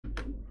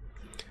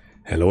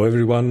Hello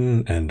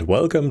everyone, and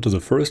welcome to the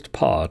first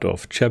part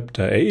of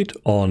Chapter 8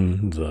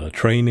 on the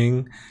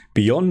training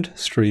beyond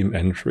stream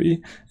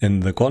entry in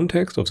the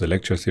context of the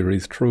lecture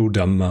series True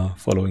Dhamma,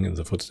 following in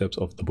the footsteps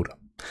of the Buddha.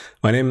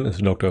 My name is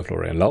Dr.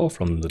 Florian Lau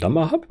from the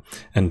Dhamma Hub,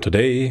 and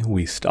today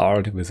we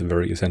start with a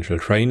very essential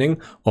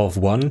training of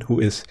one who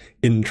is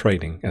in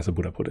training, as the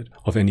Buddha put it,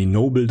 of any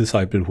noble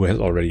disciple who has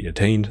already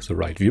attained the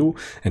right view,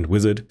 and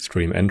with it,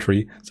 stream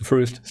entry, the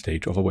first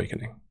stage of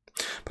awakening.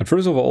 But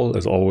first of all,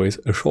 as always,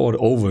 a short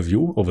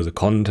overview over the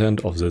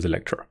content of this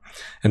lecture.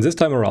 And this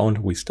time around,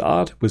 we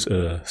start with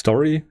a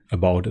story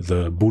about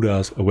the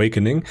Buddha's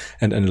awakening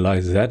and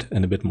analyze that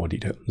in a bit more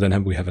detail.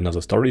 Then we have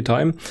another story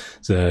time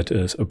that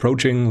is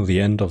approaching the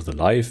end of the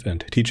life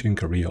and teaching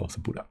career of the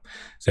Buddha.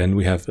 Then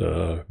we have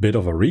a bit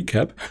of a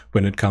recap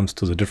when it comes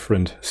to the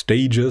different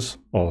stages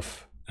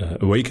of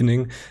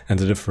awakening and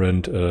the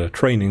different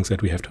trainings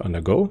that we have to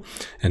undergo,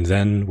 and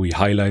then we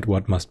highlight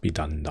what must be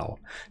done now,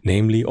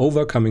 namely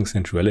overcoming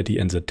sensuality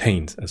and the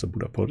taints, as the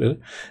Buddha put it,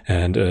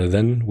 and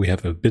then we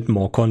have a bit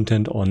more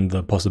content on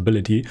the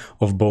possibility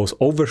of both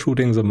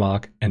overshooting the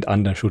mark and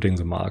undershooting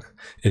the mark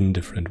in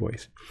different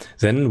ways.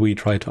 Then we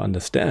try to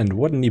understand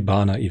what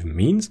Nibbana even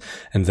means,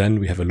 and then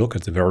we have a look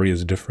at the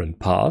various different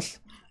paths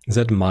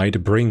that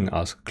might bring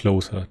us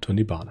closer to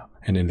Nibbana.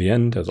 And in the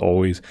end, as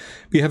always,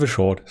 we have a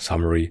short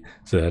summary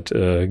that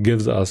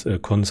gives us a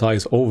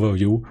concise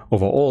overview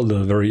over all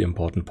the very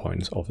important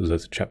points of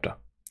this chapter,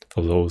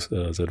 for those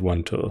that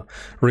want to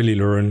really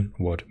learn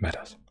what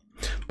matters.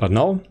 But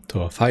now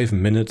to 5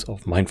 minutes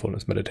of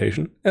mindfulness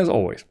meditation, as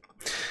always.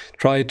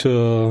 Try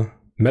to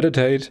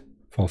meditate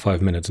for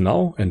 5 minutes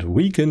now and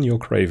weaken your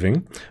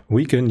craving,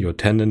 weaken your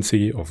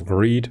tendency of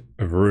greed,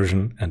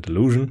 aversion and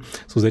delusion,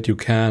 so that you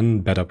can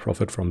better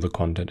profit from the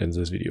content in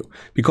this video.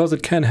 Because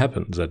it can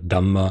happen that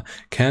Dhamma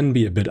can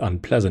be a bit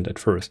unpleasant at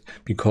first,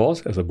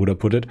 because, as the Buddha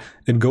put it,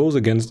 it goes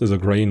against the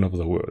grain of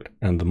the world.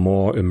 And the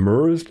more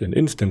immersed in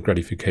instant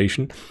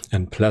gratification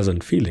and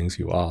pleasant feelings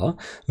you are,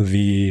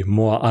 the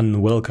more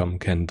unwelcome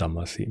can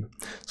Dhamma seem.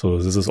 So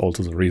this is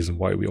also the reason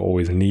why we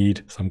always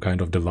need some kind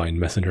of divine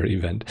messenger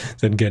event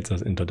that gets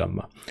us into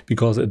Dhamma.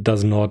 Because it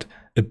does not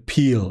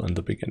appeal in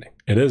the beginning.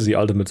 It is the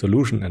ultimate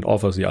solution and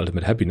offers the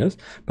ultimate happiness,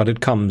 but it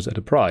comes at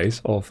a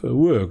price of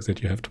work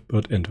that you have to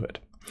put into it.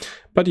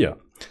 But yeah,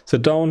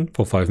 sit down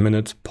for 5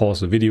 minutes, pause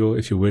the video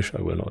if you wish,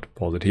 I will not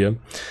pause it here,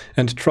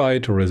 and try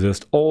to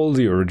resist all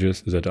the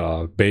urges that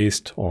are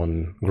based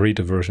on greed,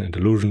 aversion and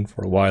delusion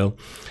for a while,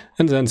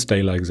 and then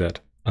stay like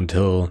that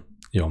until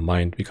your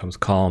mind becomes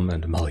calm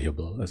and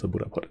malleable, as the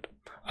Buddha put it.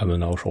 I will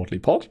now shortly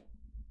pause,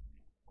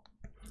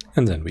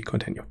 and then we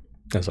continue,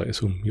 as I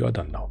assume you are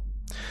done now.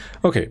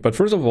 Okay, but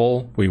first of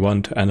all, we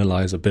want to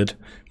analyze a bit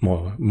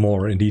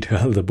more in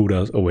detail the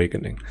Buddha's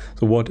awakening.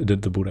 So what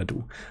did the Buddha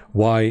do?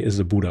 Why is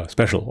the Buddha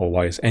special, or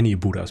why is any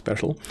Buddha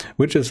special?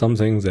 Which is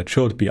something that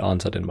should be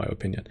answered, in my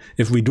opinion.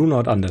 If we do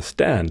not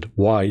understand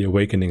why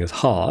awakening is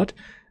hard,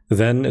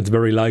 then it's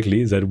very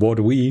likely that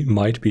what we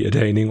might be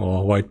attaining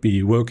or might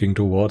be working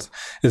towards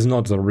is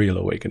not the real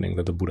awakening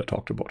that the Buddha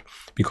talked about.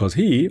 Because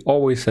he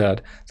always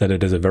said that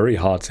it is a very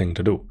hard thing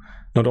to do.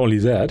 Not only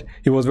that,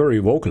 he was very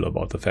vocal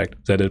about the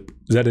fact that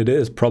it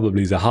is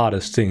probably the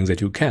hardest thing that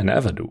you can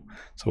ever do.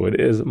 So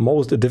it is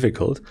most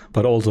difficult,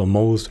 but also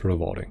most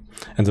rewarding.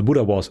 And the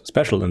Buddha was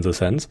special in the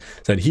sense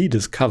that he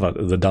discovered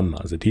the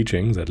Dhamma, the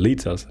teaching that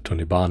leads us to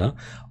Nibbana,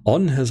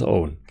 on his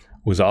own,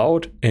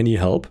 without any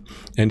help,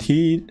 and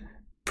he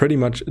pretty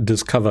much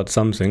discovered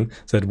something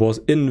that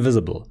was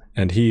invisible,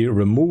 and he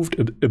removed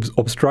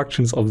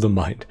obstructions of the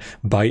mind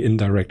by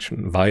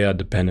indirection, via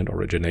dependent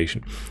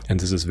origination. And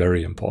this is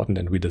very important,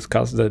 and we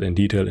discussed that in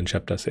detail in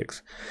chapter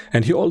 6.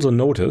 And he also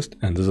noticed,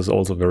 and this is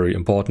also very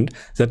important,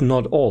 that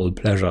not all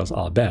pleasures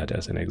are bad,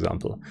 as an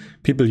example.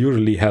 People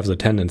usually have the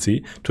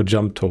tendency to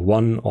jump to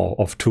one or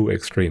of two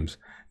extremes,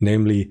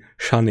 namely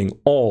shunning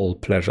all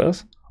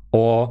pleasures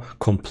or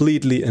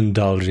completely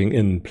indulging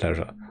in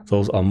pleasure.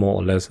 Those are more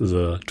or less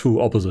the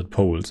two opposite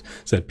poles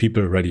that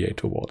people radiate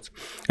towards.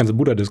 And the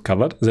Buddha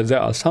discovered that there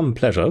are some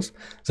pleasures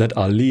that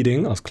are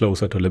leading us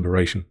closer to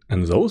liberation.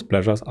 And those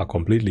pleasures are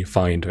completely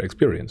fine to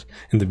experience.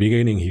 In the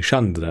beginning, he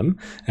shunned them,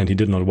 and he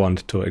did not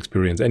want to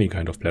experience any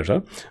kind of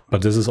pleasure.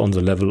 But this is on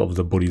the level of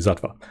the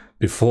Bodhisattva,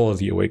 before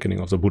the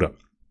awakening of the Buddha.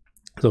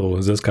 So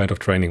this kind of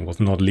training was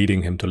not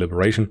leading him to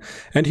liberation,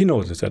 and he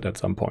noticed that at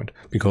some point,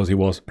 because he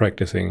was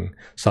practicing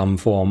some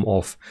form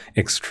of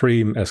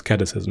extreme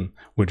asceticism,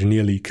 which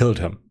nearly killed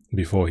him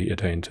before he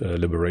attained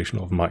liberation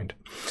of mind.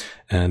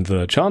 And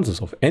the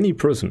chances of any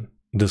person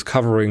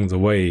discovering the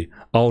way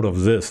out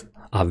of this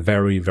are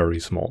very, very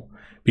small,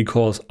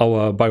 because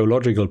our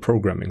biological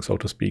programming, so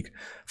to speak,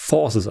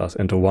 forces us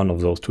into one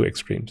of those two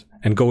extremes,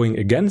 and going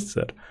against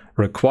it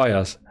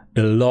requires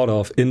a lot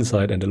of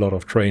insight and a lot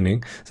of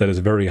training that is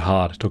very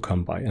hard to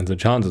come by. And the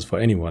chances for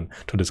anyone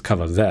to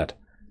discover that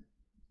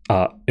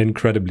are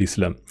incredibly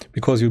slim,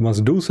 because you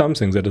must do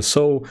something that is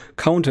so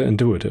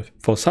counterintuitive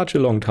for such a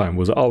long time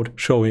without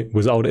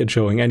it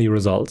showing any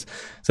results,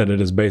 that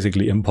it is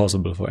basically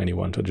impossible for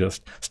anyone to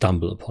just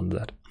stumble upon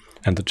that.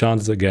 And the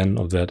chances again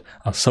of that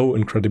are so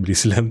incredibly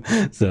slim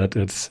that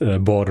it's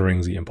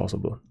bordering the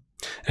impossible.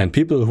 And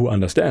people who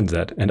understand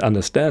that and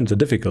understand the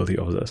difficulty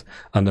of this,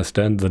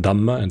 understand the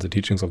Dhamma and the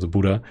teachings of the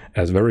Buddha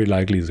as very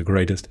likely the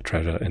greatest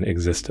treasure in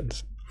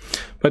existence.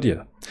 But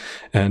yeah,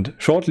 and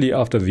shortly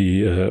after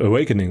the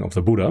awakening of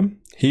the Buddha,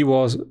 he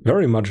was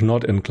very much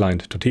not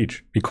inclined to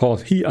teach,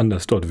 because he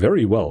understood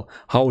very well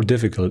how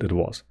difficult it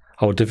was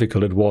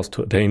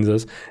to attain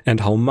this,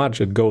 and how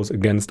much it goes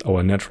against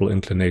our natural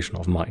inclination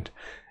of mind.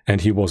 And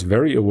he was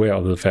very aware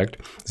of the fact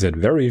that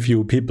very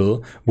few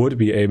people would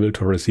be able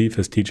to receive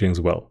his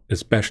teachings well,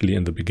 especially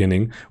in the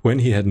beginning, when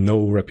he had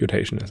no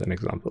reputation, as an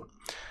example.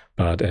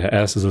 But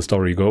as the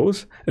story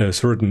goes, a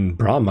certain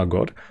Brahma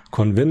god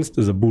convinced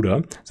the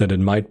Buddha that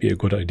it might be a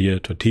good idea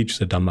to teach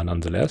the Dhamma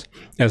nonetheless,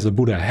 as the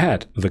Buddha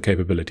had the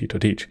capability to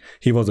teach.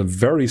 He was a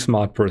very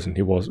smart person.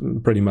 He was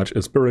pretty much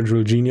a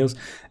spiritual genius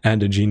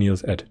and a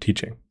genius at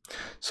teaching.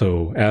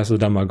 So as the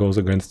Dhamma goes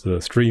against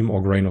the stream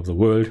or grain of the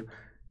world,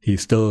 he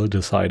still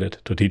decided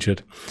to teach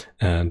it.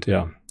 And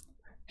yeah,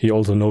 he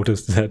also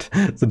noticed that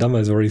the Dhamma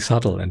is very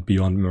subtle and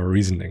beyond mere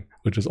reasoning,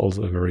 which is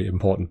also a very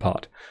important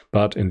part.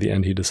 But in the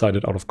end, he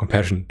decided out of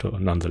compassion to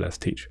nonetheless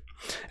teach.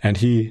 And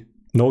he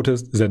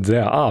noticed that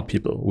there are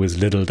people with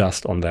little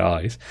dust on their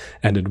eyes,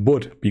 and it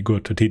would be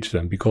good to teach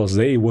them, because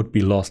they would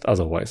be lost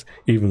otherwise,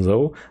 even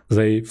though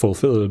they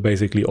fulfill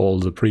basically all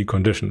the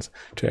preconditions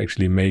to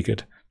actually make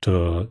it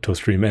to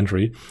stream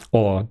entry,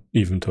 or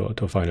even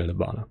to final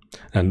Nibbana.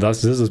 And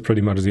thus this is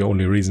pretty much the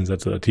only reason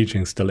that the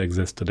teachings still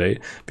exist today,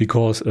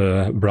 because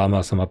Brahma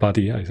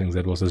Samapati, I think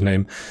that was his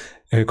name,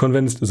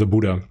 convinced the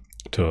Buddha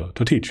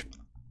to teach.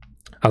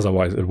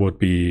 Otherwise it would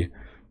be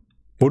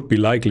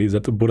likely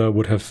that the Buddha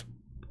would have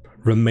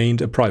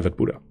remained a private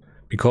Buddha,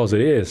 because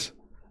it is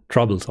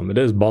troublesome, it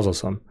is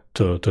bothersome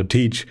to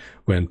teach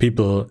when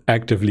people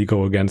actively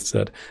go against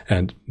that,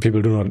 and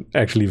people do not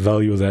actually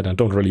value that and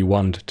don't really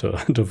want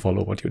to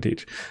follow what you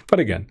teach. But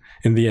again,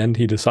 in the end,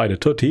 he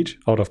decided to teach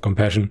out of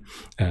compassion,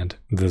 and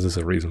this is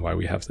the reason why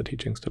we have the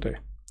teachings today.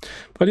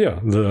 But yeah,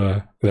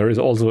 there is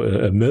also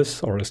a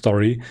myth or a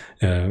story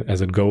as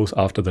it goes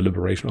after the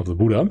liberation of the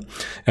Buddha,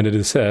 and it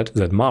is said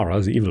that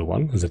Mara, the evil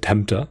one, the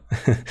tempter,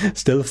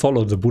 still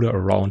followed the Buddha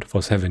around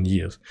for 7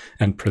 years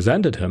and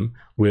presented him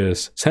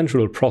with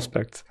sensual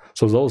prospects.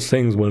 So those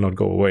things will not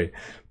go away.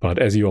 But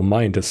as your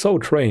mind is so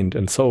trained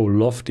and so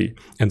lofty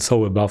and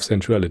so above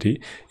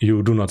sensuality,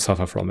 you do not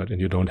suffer from it,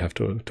 and you don't have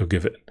to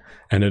give in.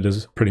 And it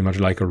is pretty much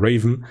like a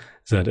raven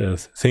that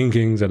is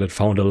thinking that it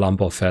found a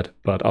lump of fat,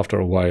 but after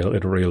a while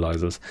it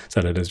realizes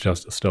that it is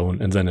just a stone,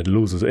 and then it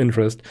loses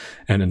interest.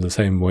 And in the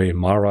same way,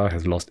 Mara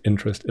has lost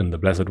interest in the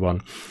Blessed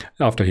One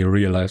after he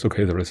realized,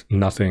 okay, there is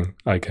nothing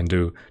I can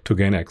do to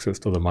gain access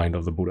to the mind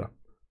of the Buddha.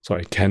 So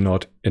I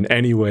cannot in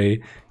any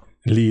way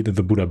lead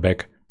the Buddha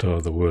back to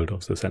the world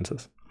of the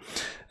senses.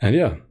 And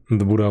yeah,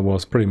 the Buddha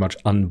was pretty much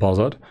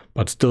unbothered,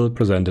 but still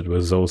presented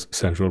with those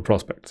sensual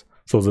prospects.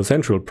 So the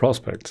sensual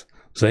prospects,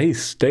 they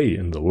stay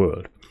in the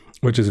world,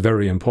 which is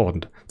very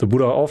important. The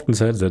Buddha often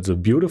said that the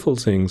beautiful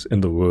things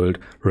in the world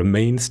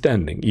remain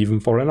standing, even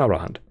for an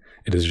arahant.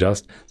 It is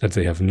just that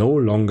they have no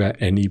longer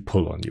any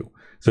pull on you.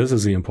 This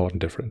is the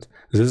important difference.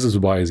 This is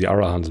why the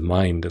arahant's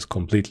mind is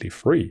completely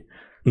free.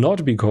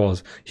 Not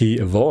because he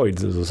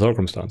avoids the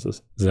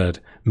circumstances that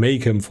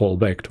make him fall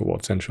back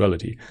towards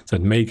sensuality,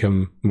 that make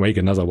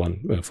another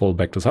one fall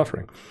back to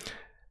suffering.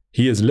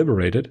 He is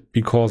liberated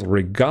because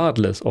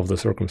regardless of the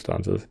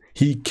circumstances,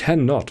 he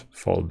cannot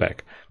fall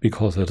back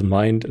because his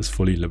mind is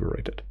fully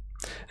liberated.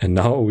 And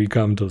now we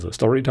come to the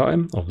story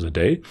time of the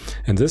day,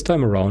 and this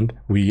time around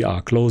we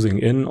are closing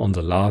in on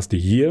the last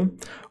year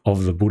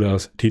of the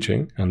Buddha's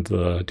teaching and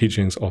the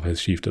teachings of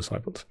his chief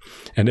disciples.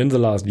 And in the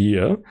last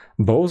year,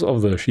 both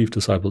of the chief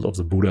disciples of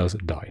the Buddhas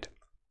died.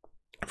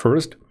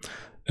 First,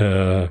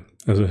 Sariputta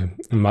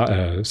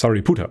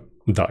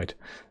died.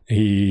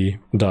 He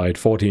died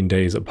 14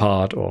 days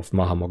apart of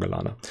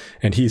Mahamoggallana,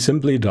 and he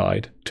simply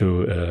died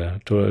to a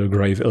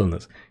grave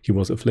illness. He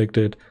was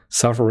afflicted,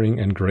 suffering,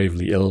 and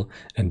gravely ill,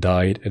 and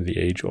died at the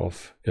age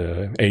of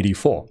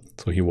 84.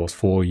 So he was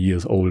 4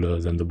 years older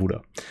than the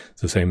Buddha.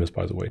 The same is,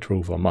 by the way,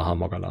 true for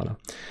Mahamoggallana.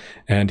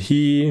 And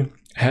he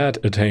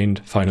had attained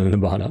final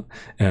Nibbana,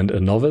 and a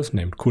novice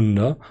named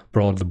Kunda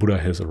brought the Buddha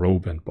his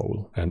robe and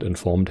bowl and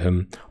informed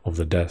him of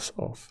the death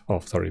of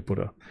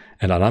Sariputta.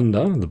 And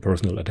Ananda, the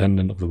personal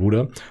attendant of the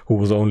Buddha, who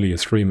was only a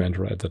stream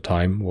enterer at the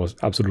time, was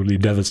absolutely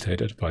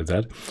devastated by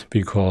that,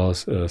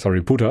 because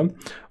Sariputta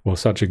was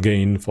such a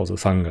gain for the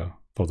Sangha,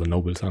 for the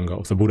noble Sangha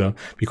of the Buddha,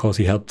 because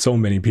he helped so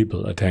many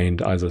people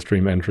attain either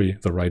stream entry,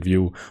 the right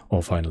view,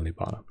 or final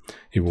Nibbana.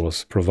 He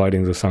was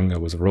providing the Sangha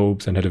with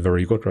robes and had a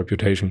very good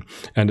reputation,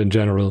 and in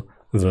general,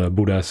 the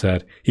Buddha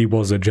said he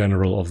was a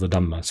general of the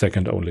Dhamma,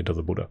 second only to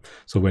the Buddha.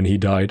 So when he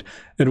died,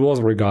 it was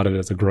regarded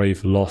as a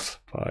grave loss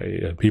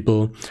by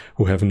people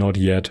who have not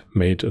yet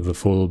made the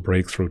full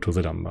breakthrough to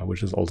the Dhamma,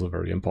 which is also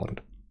very important.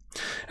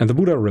 And the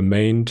Buddha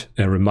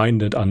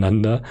reminded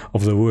Ananda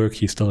of the work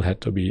he still had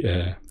to be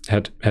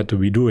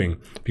doing,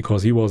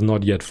 because he was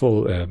not yet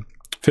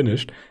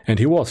finished, and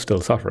he was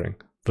still suffering.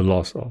 the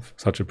loss of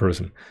such a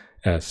person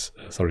as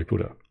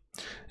Sariputta.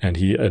 And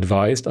he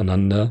advised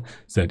Ananda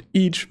that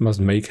each must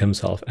make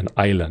himself an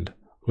island,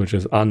 which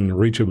is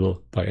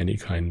unreachable by any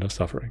kind of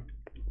suffering.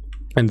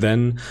 And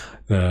then,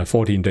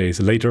 14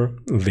 days later,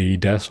 the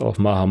death of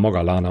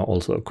Mahamoggallana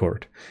also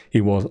occurred.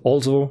 He was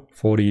also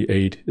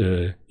 48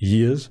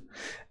 years,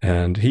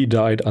 and he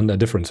died under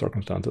different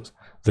circumstances.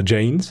 The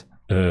Jains,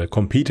 a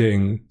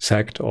competing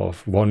sect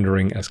of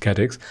wandering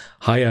ascetics,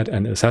 hired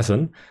an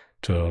assassin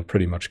to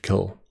pretty much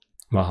kill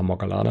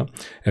Mahamoggallana,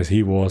 as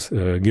he was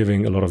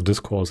giving a lot of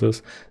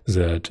discourses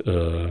that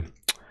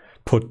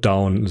put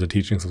down the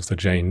teachings of the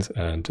Jains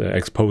and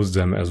exposed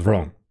them as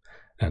wrong.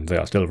 And they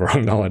are still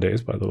wrong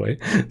nowadays, by the way.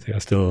 They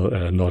are still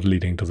not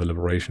leading to the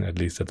liberation, at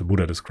least that the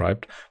Buddha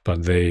described,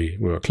 but they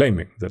were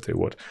claiming that they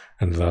would.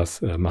 And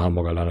thus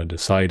Mahamoggallana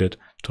decided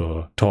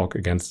to talk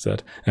against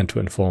that and to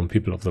inform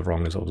people of the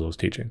wrongness of those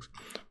teachings.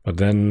 But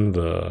then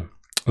the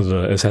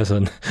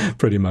assassin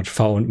pretty much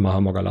found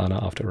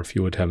Mahamoggallana after a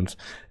few attempts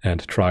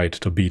and tried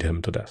to beat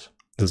him to death.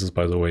 This is,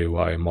 by the way,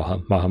 why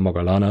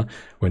Mahamoggallana,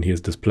 when he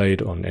is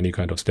displayed on any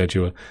kind of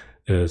statue,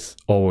 is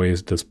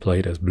always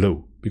displayed as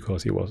blue,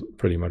 because he was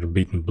pretty much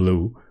beaten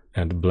blue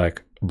and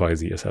black by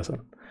the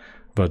assassin.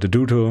 But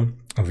due to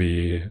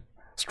the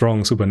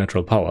strong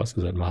supernatural powers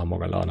that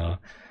Mahamoggallana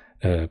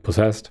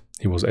possessed,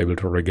 he was able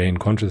to regain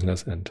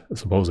consciousness and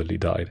supposedly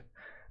died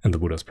in the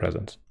Buddha's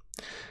presence.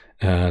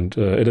 And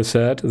it is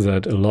said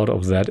that a lot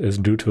of that is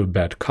due to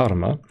bad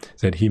karma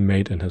that he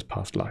made in his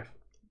past life.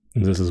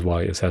 And this is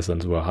why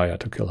assassins were hired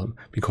to kill him,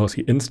 because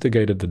he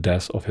instigated the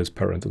death of his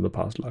parents in the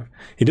past life.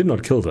 He did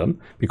not kill them,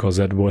 because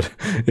that would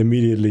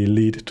immediately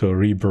lead to a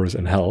rebirth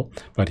in hell,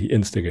 but he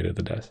instigated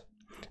the death.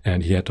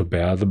 And he had to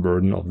bear the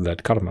burden of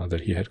that karma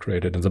that he had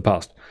created in the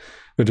past,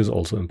 which is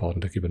also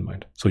important to keep in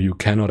mind. So you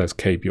cannot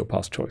escape your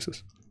past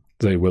choices.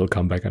 They will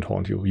come back and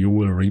haunt you. You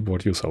will reap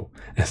what you sow,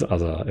 as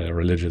other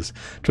religious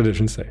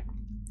traditions say.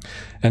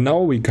 And now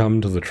we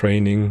come to the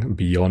training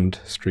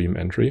beyond stream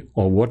entry,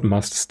 or what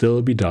must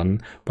still be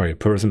done by a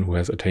person who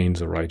has attained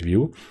the right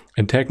view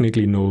and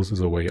technically knows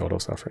the way out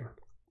of suffering.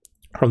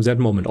 From that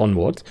moment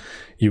onwards,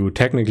 you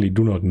technically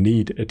do not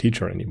need a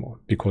teacher anymore,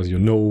 because you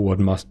know what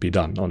must be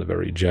done on a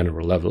very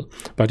general level,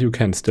 but you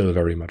can still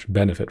very much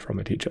benefit from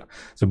a teacher.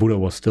 The Buddha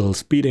was still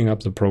speeding up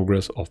the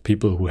progress of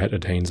people who had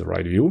attained the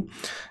right view,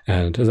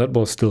 and that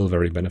was still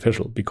very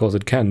beneficial, because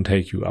it can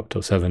take you up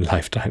to 7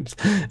 lifetimes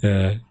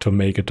to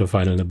make it to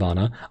final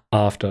Nibbana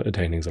after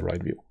attaining the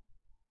right view.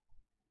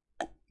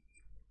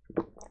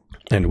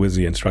 And with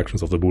the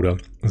instructions of the Buddha,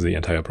 the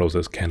entire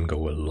process can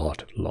go a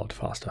lot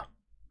faster.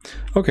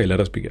 Okay,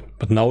 let us begin.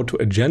 But now to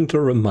a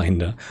gentle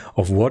reminder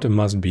of what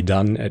must be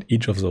done at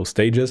each of those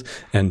stages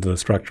and the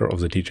structure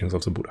of the teachings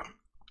of the Buddha.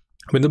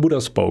 When the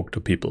Buddha spoke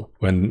to people,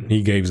 when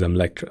he gave them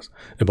lectures,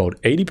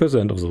 about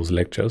 80% of those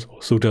lectures or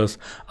suttas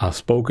are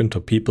spoken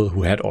to people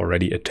who had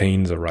already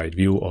attained the right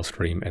view or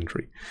stream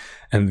entry.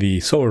 And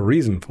the sole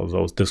reason for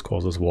those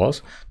discourses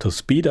was to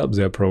speed up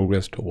their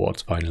progress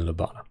towards final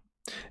Nibbana.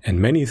 And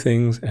many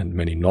things and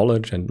many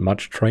knowledge and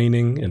much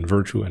training in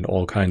virtue and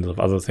all kinds of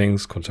other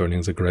things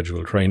concerning the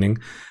gradual training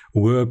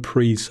were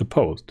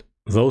presupposed.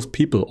 Those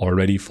people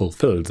already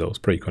fulfilled those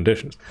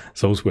preconditions.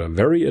 Those were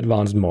very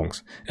advanced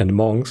monks, and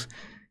monks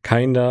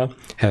kinda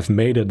have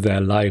made it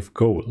their life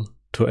goal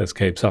to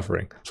escape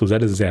suffering. So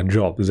that is their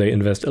job. They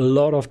invest a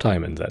lot of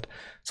time in that.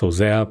 So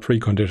their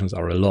preconditions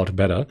are a lot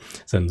better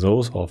than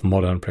those of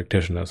modern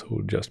practitioners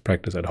who just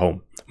practice at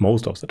home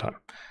most of the time.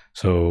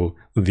 So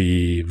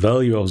the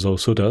value of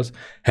those suttas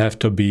have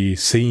to be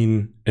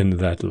seen in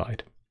that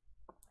light.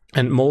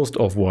 And most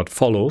of what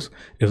follows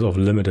is of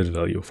limited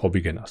value for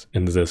beginners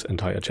in this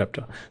entire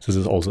chapter. This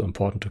is also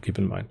important to keep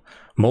in mind.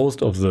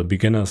 Most of the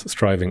beginners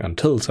striving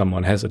until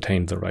someone has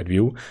attained the right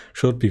view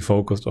should be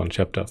focused on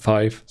chapter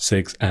 5,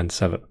 6, and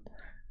 7.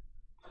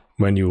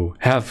 When you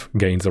have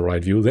gained the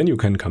right view, then you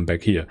can come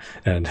back here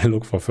and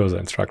look for further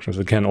instructions.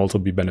 It can also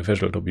be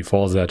beneficial to,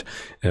 before that,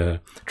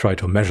 try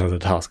to measure the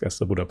task, as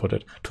the Buddha put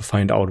it, to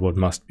find out what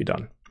must be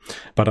done.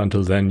 But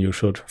until then, you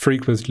should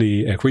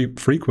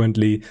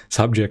frequently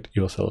subject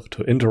yourself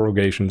to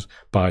interrogations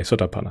by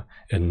Sotapanna,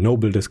 a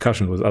noble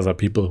discussion with other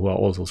people who are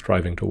also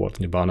striving towards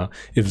Nibbana,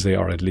 if they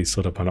are at least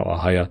Sotapanna or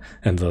higher,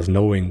 and thus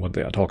knowing what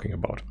they are talking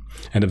about.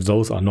 And if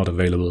those are not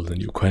available, then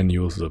you can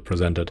use the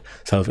presented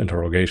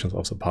self-interrogations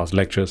of the past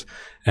lectures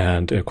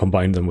and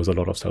combine them with a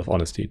lot of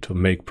self-honesty to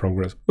make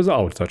progress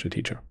without such a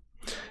teacher.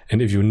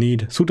 And if you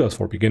need suttas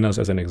for beginners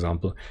as an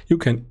example, you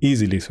can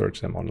easily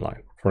search them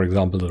online. For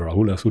example, the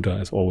Rahula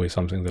Sutta is always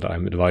something that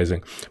I'm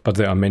advising, but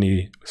there are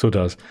many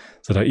suttas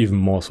that are even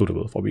more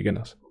suitable for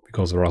beginners.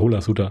 Because the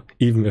Rahula Sutta,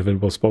 even if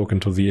it was spoken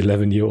to the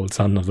 11-year-old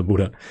son of the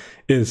Buddha,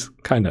 is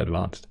kind of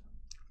advanced.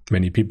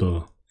 Many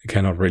people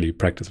cannot really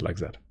practice like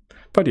that.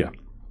 But yeah.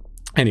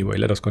 Anyway,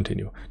 let us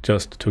continue.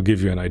 Just to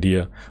give you an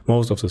idea,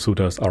 most of the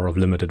suttas are of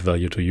limited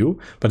value to you,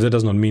 but that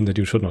does not mean that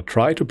you should not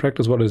try to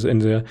practice what is in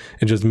there.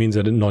 It just means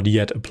that it not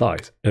yet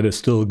applies. It is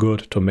still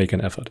good to make an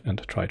effort and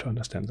try to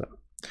understand them.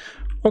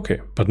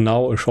 Okay, but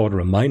now a short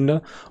reminder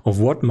of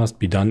what must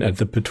be done at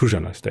the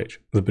Puthujjana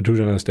stage. The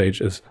Puthujjana stage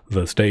is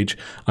the stage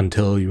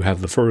until you have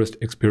the first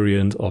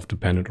experience of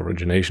dependent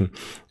origination,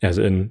 as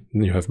in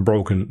you have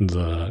broken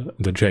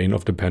the chain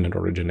of dependent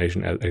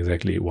origination at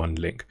exactly one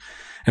link.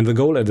 And the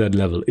goal at that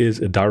level is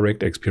a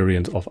direct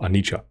experience of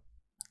anicca,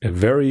 a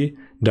very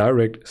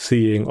direct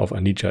seeing of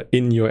anicca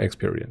in your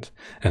experience.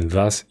 And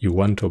thus you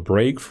want to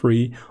break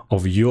free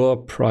of your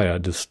prior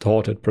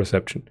distorted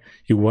perception.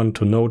 You want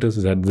to notice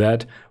that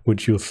that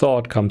which you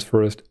thought comes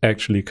first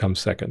actually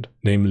comes second,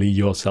 namely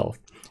yourself.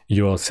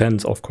 Your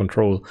sense of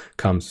control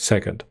comes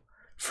second.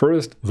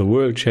 First, the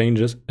world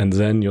changes, and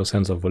then your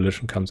sense of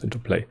volition comes into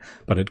play,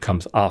 but it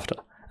comes after,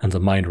 and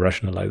the mind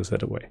rationalizes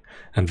that away.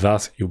 And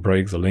thus you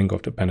break the link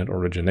of dependent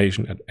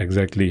origination at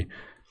exactly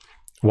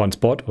one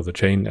spot, or the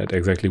chain at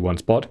exactly one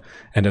spot,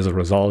 and as a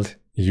result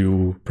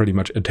you pretty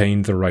much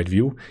attain the right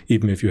view,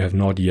 even if you have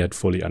not yet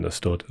fully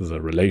understood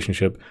the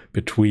relationship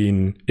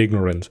between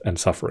ignorance and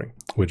suffering,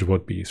 which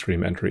would be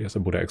stream entry as the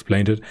Buddha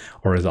explained it,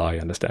 or as I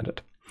understand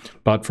it.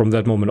 But from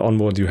that moment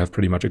onwards you have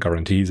pretty much a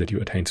guarantee that you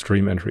attain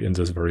stream entry in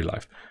this very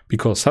life,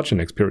 because such an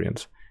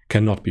experience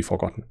cannot be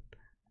forgotten.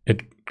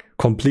 It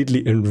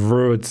completely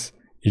inverts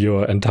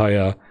your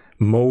entire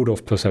mode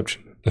of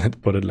perception, let's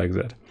put it like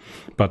that.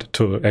 But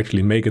to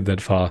actually make it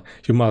that far,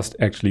 you must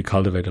actually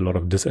cultivate a lot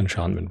of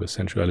disenchantment with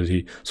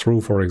sensuality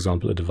through, for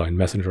example, a divine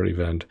messenger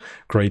event,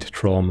 great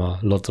trauma,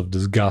 lots of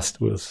disgust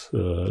with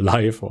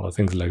life or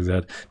things like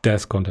that,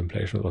 death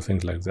contemplation or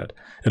things like that.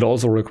 It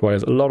also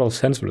requires a lot of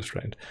sense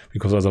restraint,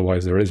 because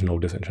otherwise there is no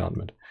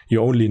disenchantment.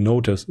 You only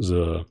notice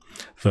the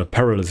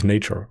perilous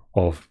nature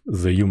of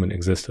the human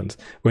existence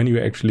when you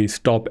actually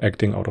stop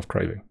acting out of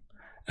craving.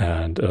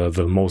 And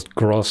the most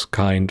gross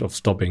kind of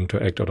stopping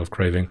to act out of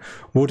craving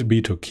would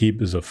be to keep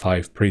the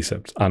 5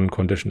 precepts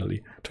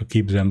unconditionally, to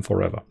keep them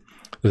forever.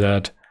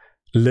 That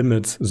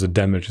limits the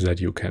damage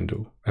that you can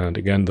do. And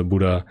again, the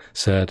Buddha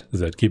said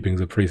that keeping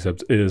the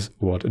precepts is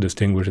what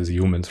distinguishes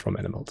humans from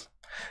animals.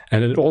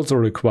 And it also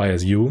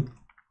requires you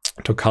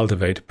to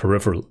cultivate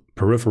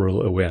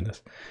peripheral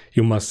awareness.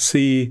 You must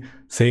see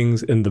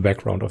things in the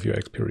background of your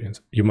experience.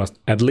 You must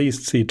at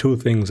least see 2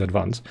 things at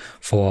once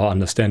for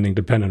understanding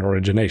dependent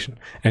origination.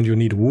 And you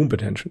need womb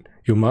attention.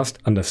 You must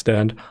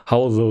understand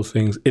how those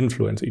things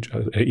influence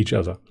each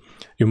other.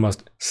 You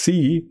must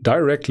see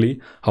directly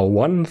how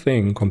one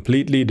thing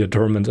completely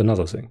determines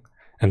another thing.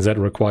 And that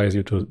requires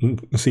you to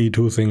see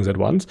 2 things at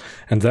once.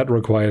 And that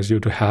requires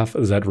you to have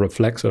that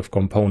reflexive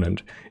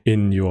component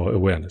in your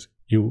awareness.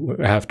 You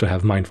have to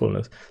have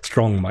mindfulness,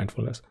 strong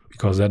mindfulness,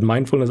 because that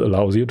mindfulness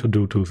allows you to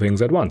do 2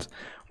 things at once.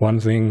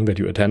 One thing that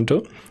you attend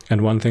to,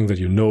 and one thing that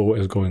you know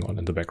is going on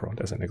in the background,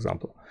 as an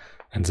example.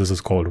 And this is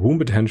called womb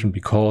attention,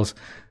 because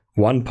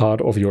one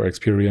part of your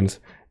experience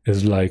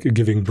is like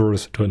giving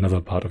birth to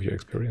another part of your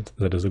experience.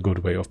 That is a good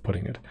way of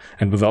putting it.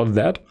 And without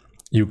that,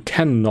 you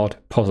cannot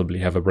possibly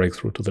have a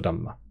breakthrough to the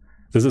Dhamma.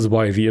 This is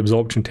why the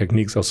absorption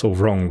techniques are so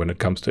wrong when it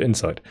comes to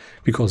insight,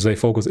 because they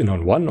focus in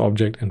on one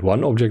object and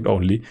one object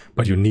only,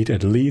 but you need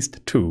at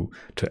least 2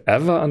 to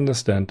ever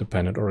understand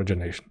dependent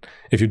origination.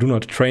 If you do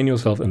not train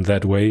yourself in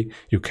that way,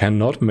 you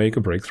cannot make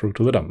a breakthrough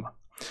to the Dhamma.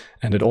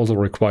 And it also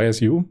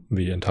requires you,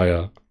 the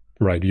entire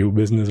right view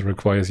business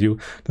requires you,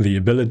 the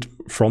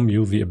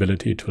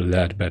ability to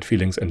let bad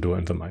feelings endure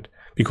in the mind.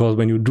 Because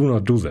when you do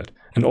not do that,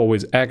 and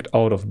always act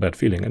out of bad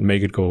feeling and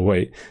make it go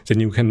away, then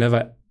you can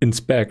never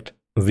inspect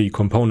the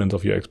components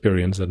of your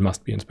experience that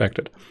must be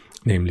inspected,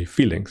 namely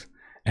feelings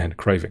and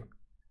craving.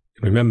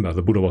 Remember,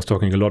 the Buddha was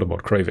talking a lot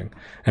about craving,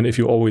 and if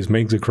you always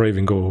make the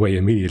craving go away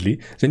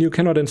immediately, then you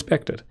cannot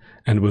inspect it,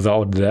 and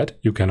without that,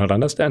 you cannot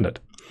understand it.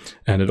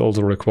 And it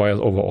also requires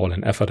overall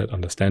an effort at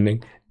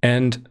understanding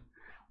and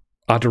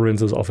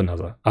utterances of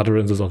another.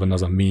 Utterances of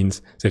another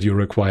means that you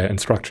require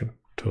instruction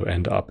to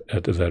end up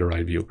at that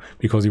right view,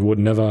 because you would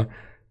never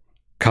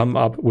come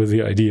up with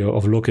the idea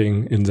of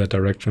looking in that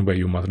direction where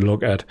you must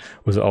look at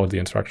without the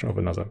instruction of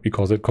another,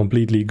 because it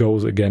completely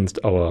goes against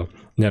our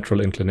natural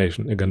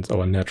inclination, against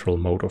our natural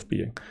mode of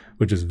being,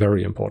 which is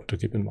very important to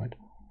keep in mind.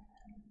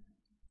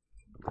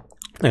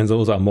 And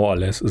those are more or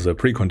less the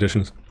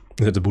preconditions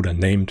that the Buddha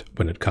named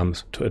when it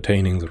comes to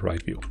attaining the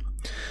right view.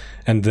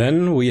 And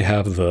then we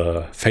have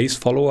the face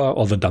follower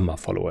or the Dhamma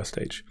follower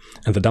stage.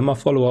 And the Dhamma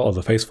follower or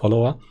the face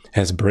follower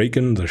has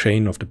broken the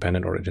chain of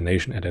dependent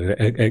origination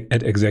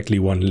at exactly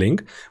one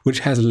link, which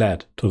has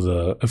led to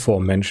the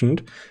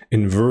aforementioned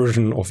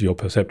inversion of your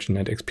perception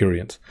and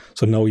experience.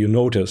 So now you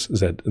notice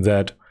that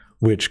that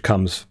which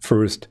comes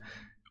first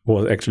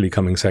was actually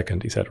coming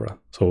second, etc.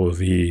 So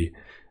the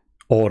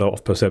order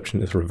of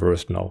perception is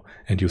reversed now,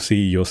 and you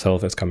see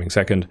yourself as coming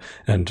second,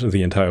 and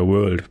the entire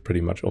world,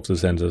 pretty much, of the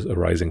senses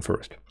arising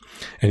first.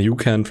 And you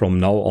can from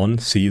now on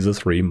see the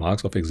 3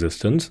 marks of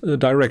existence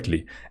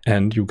directly,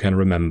 and you can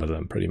remember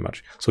them pretty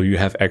much. So you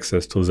have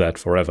access to that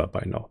forever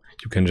by now.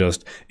 You can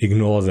just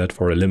ignore that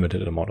for a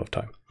limited amount of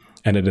time.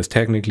 And it is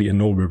technically a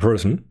noble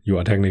person. You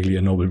are technically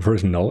a noble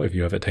person now if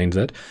you have attained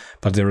that,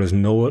 but there is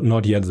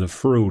not yet the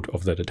fruit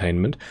of that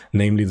attainment,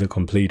 namely the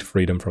complete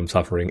freedom from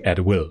suffering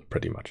at will,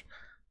 pretty much.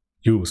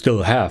 You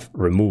still have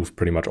removed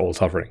pretty much all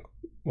suffering,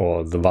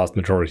 or the vast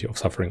majority of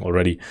suffering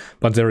already,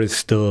 but there is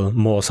still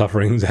more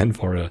suffering than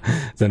for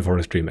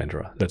a stream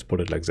enterer. Let's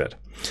put it like that.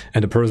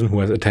 And a person who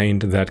has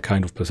attained that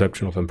kind of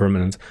perception of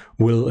impermanence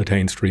will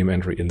attain stream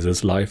entry in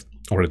this life,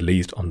 or at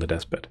least on the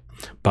deathbed.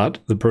 But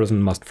the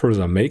person must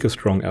further make a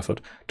strong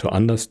effort to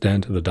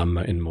understand the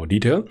Dhamma in more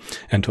detail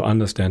and to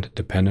understand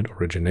dependent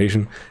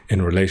origination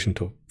in relation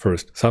to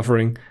first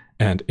suffering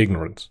and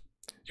ignorance.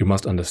 You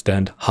must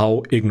understand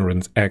how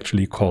ignorance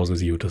actually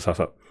causes you to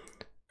suffer.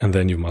 And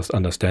then you must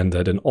understand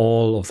that in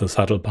all of the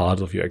subtle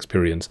parts of your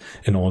experience,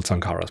 in all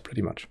sankharas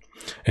pretty much.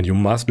 And you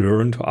must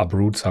learn to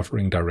uproot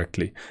suffering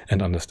directly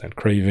and understand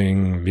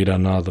craving,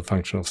 vedana, the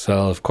function of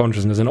self,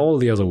 consciousness, and all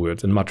the other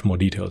words in much more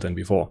detail than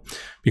before.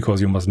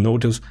 Because you must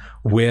notice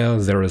where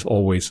there is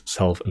always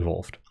self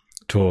involved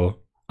to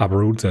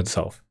uproot that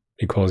self.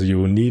 Because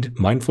you need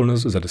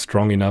mindfulness that is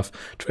strong enough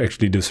to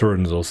actually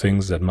discern those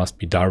things that must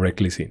be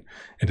directly seen.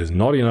 It is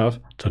not enough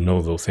to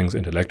know those things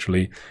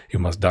intellectually. You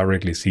must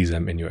directly see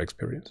them in your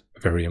experience.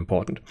 Very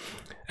important.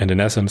 And in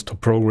essence, to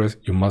progress,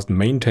 you must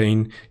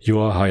maintain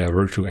your higher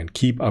virtue and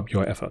keep up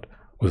your effort.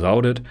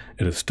 Without it,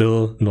 it is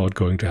still not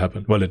going to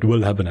happen. Well, it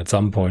will happen at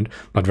some point,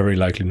 but very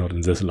likely not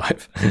in this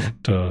life,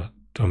 to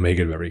make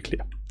it very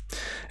clear.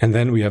 And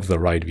then we have the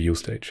right view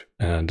stage.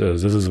 And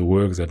this is a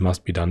work that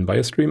must be done by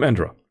a stream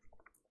enterer.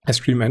 A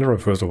stream enterer,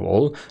 first of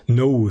all,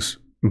 knows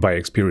by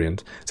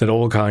experience that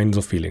all kinds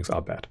of feelings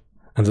are bad.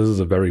 And this is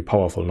a very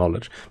powerful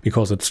knowledge,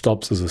 because it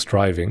stops the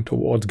striving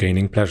towards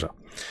gaining pleasure.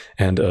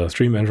 And a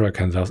stream enterer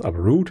can thus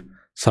uproot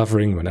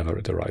suffering whenever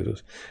it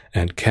arises,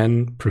 and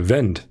can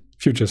prevent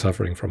future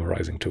suffering from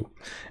arising too.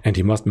 And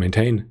he must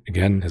maintain,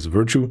 again, his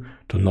virtue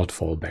to not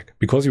fall back,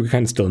 because you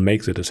can still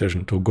make the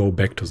decision to go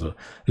back to the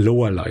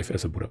lower life,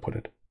 as the Buddha put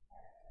it.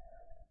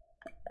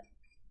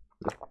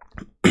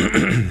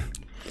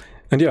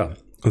 And yeah,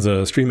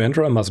 the stream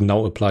enterer must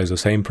now apply the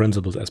same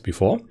principles as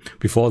before.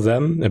 Before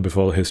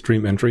his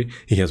stream entry,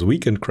 he has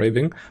weakened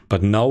craving,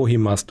 but now he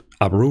must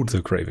uproot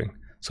the craving,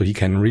 so he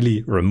can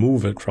really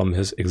remove it from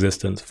his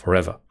existence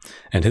forever.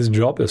 And his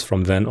job is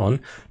from then on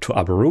to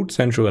uproot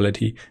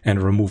sensuality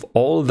and remove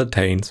all the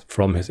taints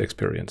from his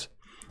experience.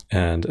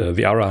 And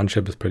the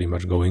arahantship is pretty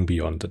much going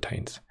beyond the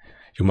taints.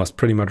 You must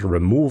pretty much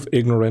remove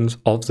ignorance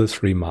of the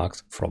 3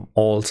 marks from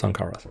all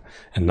sankharas.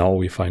 And now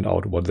we find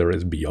out what there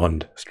is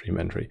beyond stream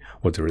entry,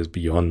 what there is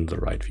beyond the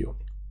right view.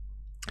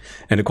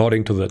 And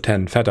according to the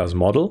 10 fetters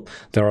model,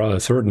 there are a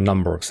certain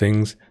number of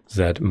things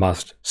that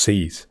must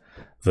cease.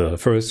 The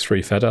first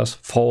 3 fetters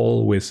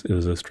fall with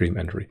the stream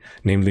entry,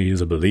 namely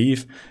the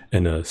belief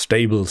in a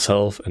stable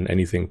self and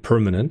anything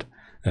permanent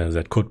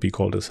that could be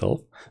called a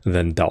self.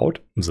 Then doubt.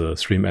 The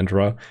stream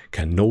enterer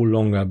can no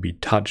longer be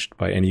touched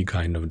by any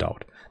kind of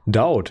doubt.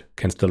 Doubt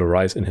can still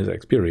arise in his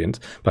experience,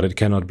 but it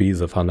cannot be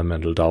the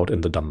fundamental doubt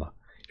in the Dhamma.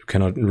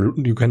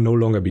 You can no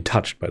longer be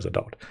touched by the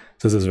doubt.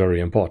 This is very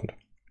important.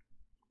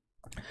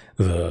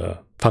 The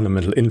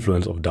fundamental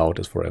influence of doubt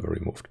is forever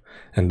removed.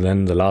 And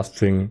then the last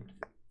thing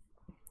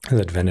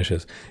that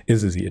vanishes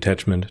is the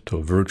attachment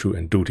to virtue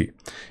and duty.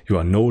 You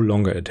are no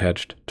longer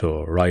attached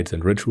to rites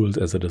and rituals,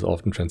 as it is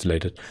often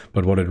translated,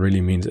 but what it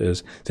really means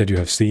is that you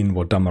have seen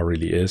what Dhamma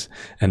really is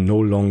and no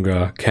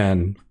longer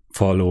can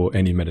follow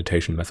any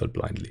meditation method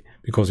blindly,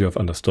 because you have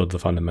understood the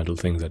fundamental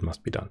things that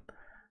must be done.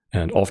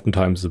 And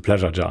oftentimes the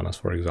pleasure jhanas,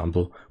 for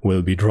example,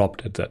 will be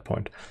dropped at that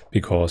point,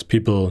 because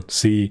people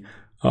see,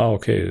 oh,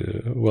 okay,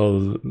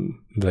 well,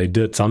 they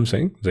did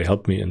something, they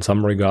helped me in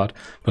some regard,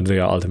 but they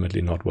are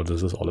ultimately not what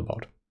this is all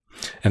about.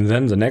 And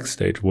then the next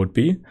stage would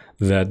be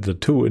that the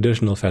 2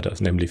 additional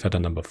fetters, namely fetter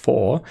number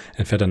 4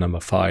 and fetter number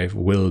 5,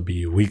 will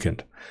be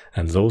weakened.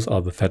 And those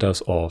are the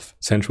fetters of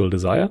sensual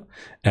desire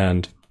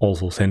and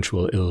also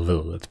sensual ill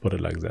will, let's put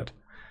it like that.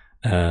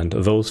 And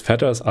those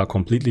fetters are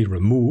completely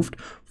removed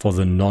for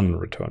the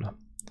non-returner.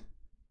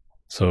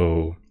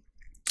 So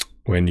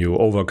when you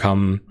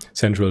overcome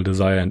sensual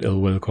desire and ill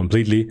will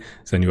completely,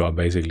 then you are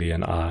basically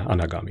an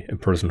Anagami, a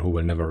person who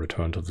will never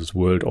return to this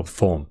world of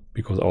form,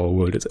 because our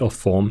world is of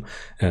form,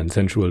 and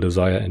sensual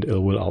desire and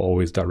ill will are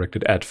always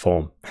directed at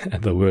form,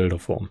 at the world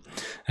of form.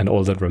 And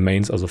all that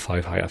remains are the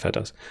 5 higher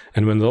fetters.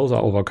 And when those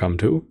are overcome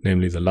too,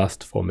 namely the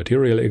lust for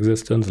material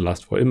existence,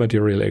 lust for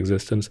immaterial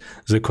existence,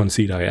 the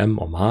conceit I am,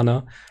 or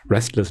mana,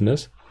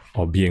 restlessness,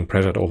 or being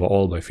pressured over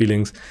all by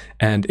feelings,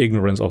 and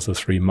ignorance of the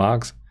 3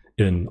 marks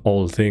in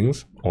all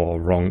things,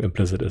 or wrong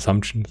implicit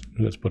assumptions,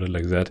 let's put it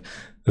like that,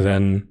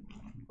 then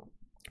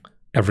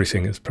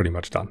everything is pretty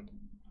much done.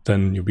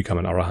 Then you become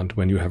an arahant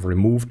when you have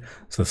removed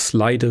the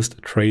slightest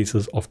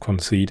traces of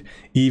conceit,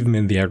 even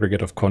in the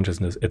aggregate of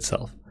consciousness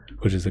itself,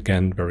 which is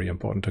again very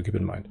important to keep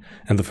in mind.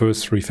 And the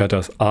first 3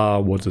 fetters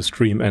are what the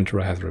stream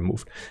enterer has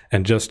removed.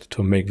 And just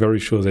to make very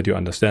sure that you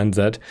understand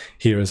that,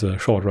 here is a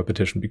short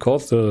repetition,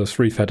 because the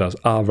 3 fetters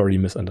are very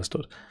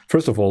misunderstood.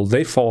 First of all,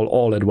 they fall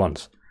all at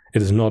once.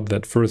 It is not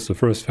that first the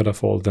first fetter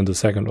falls, then the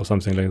second, or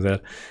something like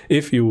that.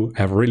 If you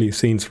have really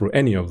seen through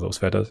any of those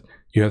fetters,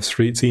 you have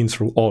seen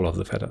through all of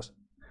the fetters.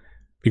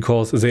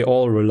 because they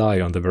all rely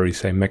on the very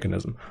same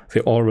mechanism.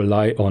 They all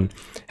rely on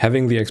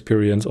having the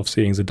experience of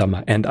seeing the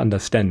Dhamma and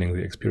understanding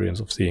the experience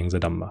of seeing the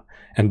Dhamma.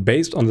 And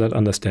based on that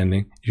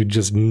understanding, you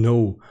just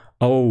know,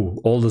 oh,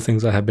 all the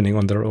things are happening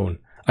on their own.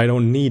 I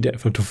don't need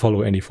to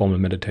follow any formal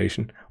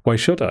meditation. Why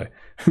should I?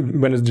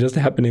 When it's just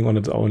happening on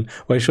its own,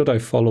 why should I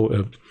follow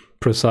a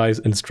precise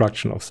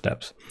instruction of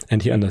steps?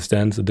 And he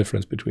understands the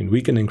difference between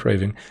weakening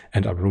craving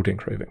and uprooting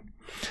craving.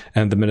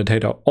 And the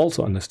meditator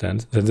also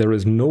understands that there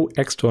is no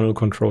external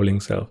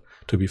controlling self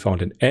to be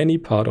found in any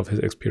part of his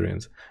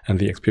experience. And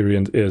the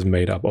experience is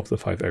made up of the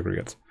 5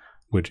 aggregates,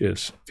 which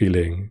is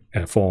feeling,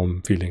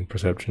 form, feeling,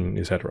 perception,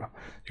 etc.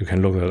 You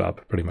can look that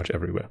up pretty much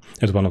everywhere.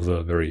 It's one of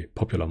the very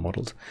popular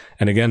models.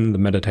 And again, the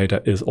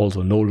meditator is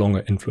also no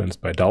longer influenced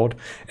by doubt,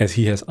 as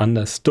he has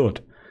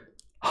understood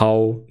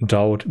how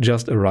doubt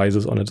just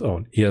arises on its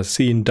own. He has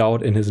seen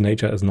doubt in his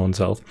nature as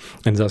non-self,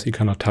 and thus he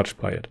cannot touch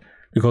by it.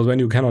 Because when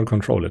you cannot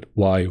control it,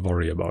 why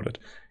worry about it?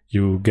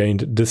 You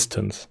gained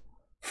distance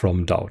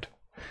from doubt.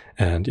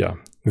 And yeah,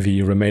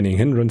 the remaining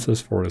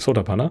hindrances for a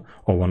sotapanna,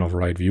 or one of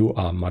right view,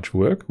 are much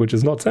work, which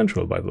is not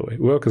sensual, by the way.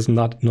 Work is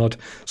not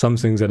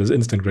something that is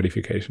instant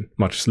gratification.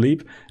 Much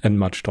sleep and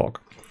much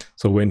talk.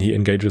 So when he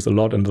engages a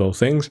lot in those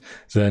things,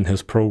 then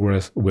his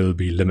progress will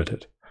be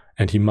limited.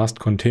 And he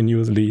must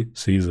continuously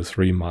see the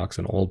 3 marks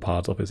in all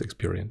parts of his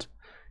experience.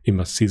 He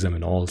must see them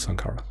in all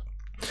sankharas.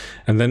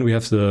 And then we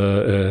have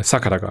the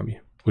Sakadagami,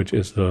 which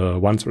is the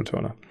once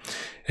returner.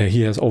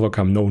 He has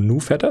overcome no new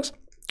fetters,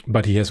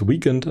 but he has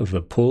weakened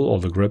the pull or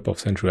the grip of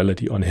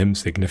sensuality on him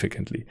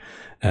significantly.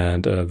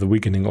 And the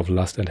weakening of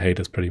lust and hate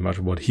is pretty much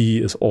what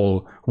he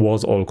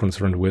was all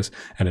concerned with,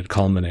 and it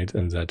culminates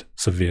in that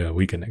severe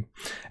weakening.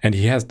 And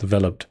he has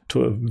developed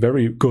to a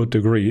very good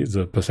degree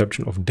the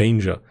perception of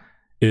danger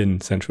in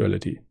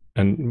sensuality.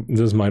 And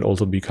this might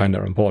also be kind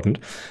of important,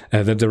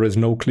 that there is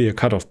no clear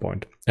cutoff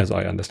point, as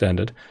I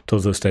understand it, to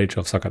the stage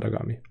of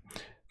Sakadagami.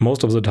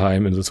 Most of the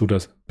time in the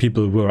suttas,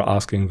 people were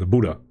asking the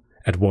Buddha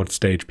at what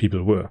stage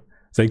people were.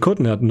 They could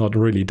not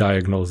really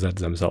diagnose that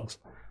themselves.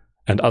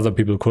 And other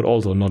people could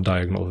also not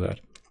diagnose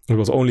that. It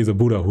was only the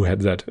Buddha who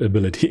had that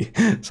ability.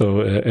 So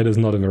it is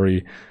not a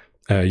very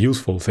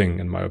useful thing,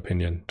 in my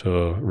opinion,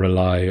 to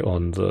rely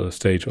on the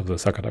stage of the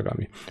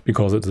Sakadagami,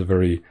 because it's a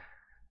very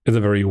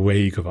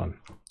vague one.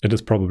 It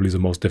is probably the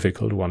most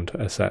difficult one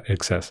to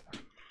access.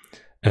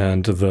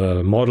 And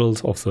the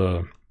models of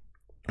the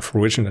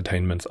fruition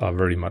attainments are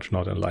very much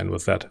not in line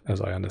with that,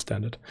 as I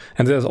understand it.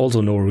 And there's also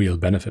no real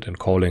benefit in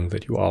calling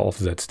that you are of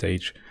that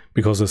stage,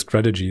 because the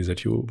strategy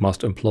that you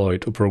must employ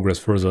to progress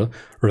further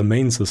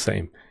remains the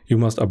same. You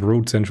must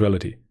uproot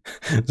sensuality.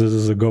 This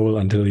is the goal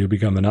until you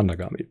become an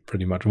Anagami,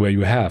 pretty much, where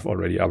you have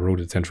already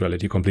uprooted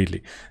sensuality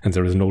completely, and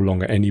there is no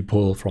longer any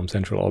pull from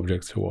sensual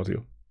objects towards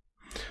you.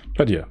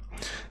 But yeah,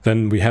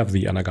 then we have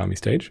the Anagami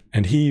stage,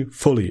 and he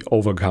fully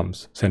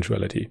overcomes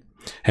sensuality.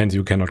 Hence,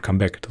 you cannot come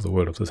back to the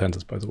world of the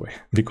senses, by the way,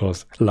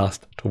 because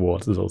lust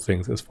towards those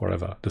things is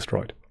forever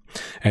destroyed.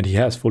 And he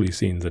has fully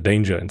seen the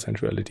danger in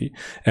sensuality,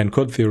 and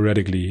could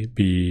theoretically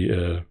be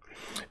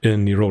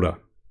in Nirodha.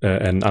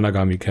 An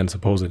Anagami can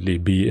supposedly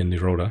be in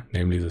Nirodha,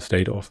 namely the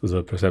state of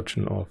the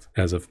perception of,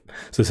 the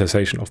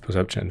cessation of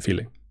perception and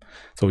feeling.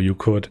 So you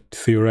could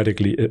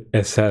theoretically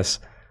assess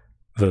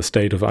the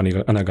state of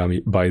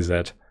Anagami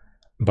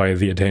by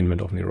the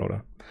attainment of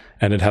Nirodha.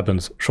 And it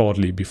happens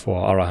shortly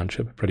before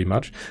arahantship, pretty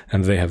much,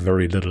 and they have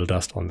very little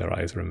dust on their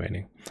eyes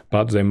remaining.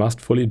 But they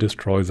must fully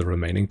destroy the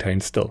remaining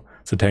taints still.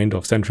 The taint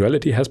of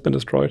sensuality has been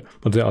destroyed,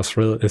 but there are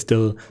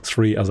still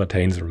 3 other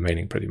taints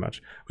remaining, pretty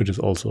much, which is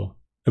also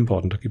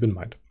important to keep in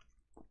mind.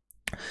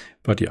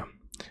 But yeah,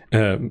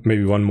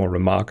 maybe one more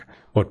remark.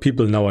 What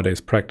people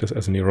nowadays practice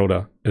as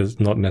Nirodha is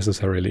not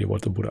necessarily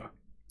what the Buddha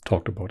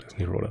talked about as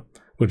Nirodha,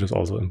 which is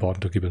also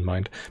important to keep in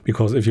mind,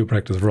 because if you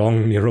practice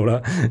wrong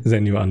Nirodha,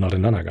 then you are not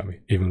an Anagami,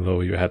 even though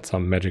you had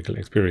some magical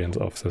experience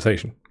of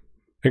cessation.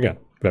 Again,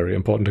 very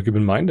important to keep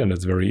in mind, and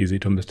it's very easy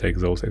to mistake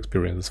those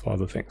experiences for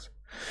other things.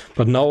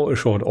 But now a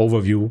short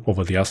overview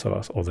over the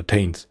Asavas, or the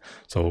taints,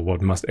 so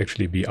what must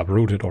actually be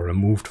uprooted or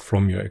removed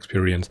from your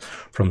experience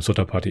from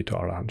Sottapatti to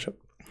Arahantship.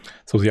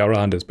 So the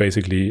Arahant is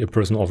basically a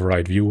person of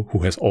right view who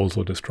has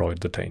also destroyed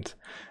the taints.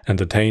 And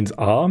the taints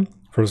are,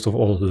 first of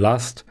all,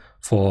 lust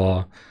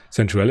for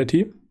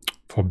sensuality,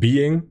 for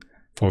being,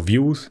 for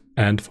views,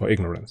 and for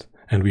ignorance.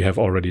 And we have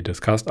already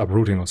discussed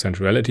uprooting of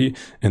sensuality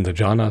in the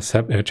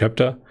jhana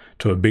chapter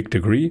to a big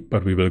degree,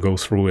 but we will go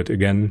through it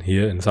again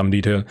here in some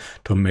detail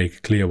to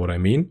make clear what I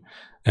mean.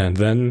 And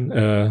then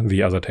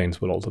the other taints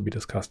will also be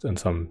discussed in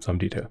some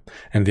detail.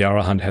 And the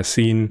Arahant has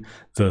seen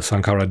the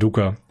Sankhara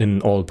dukkha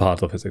in all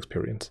parts of his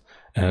experience.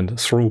 And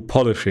through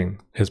polishing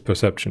his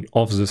perception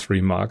of these 3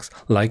 marks,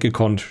 like a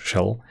conch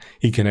shell,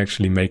 he can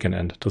actually make an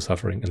end to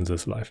suffering in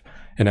this life.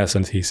 In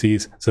essence, he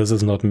sees, this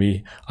is not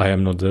me, I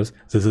am not this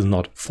is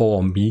not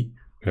for me,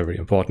 very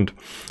important,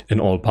 in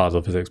all parts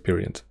of his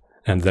experience.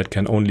 And that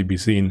can only be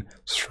seen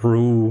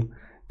through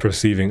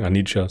perceiving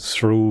anicca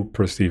through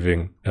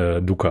perceiving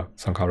dukkha,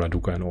 sankhara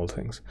dukkha in all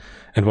things.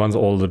 And once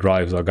all the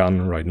drives are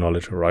gone, right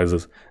knowledge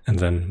arises, and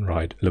then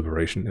right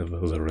liberation is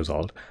the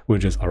result,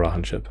 which is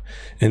arahantship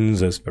in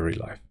this very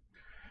life.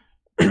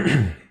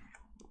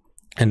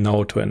 And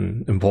now to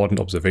an important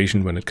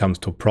observation when it comes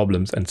to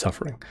problems and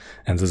suffering.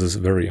 And this is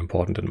very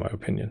important in my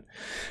opinion.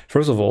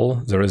 First of all,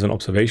 there is an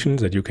observation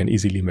that you can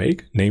easily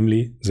make,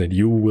 namely that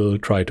you will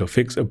try to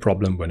fix a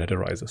problem when it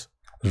arises.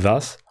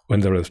 Thus, when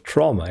there is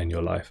trauma in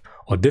your life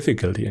or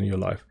difficulty in your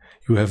life,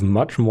 you have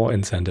much more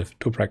incentive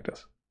to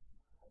practice.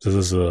 This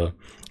is a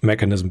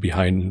mechanism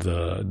behind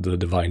the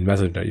divine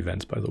messenger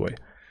events, by the way.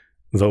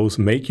 Those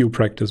make you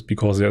practice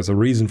because there's a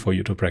reason for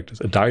you to practice,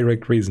 a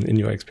direct reason in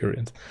your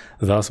experience.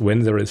 Thus, when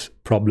there is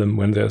problem,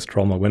 when there is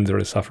trauma, when there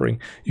is suffering,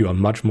 you are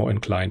much more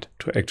inclined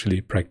to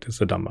actually practice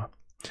the Dhamma.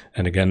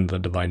 And again, the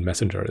divine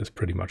messenger is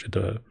pretty much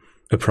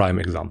a prime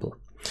example.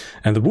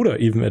 And the Buddha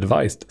even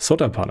advised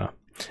Sotapanna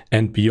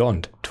and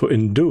beyond to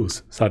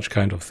induce such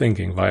kind of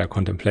thinking via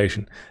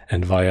contemplation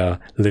and via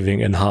living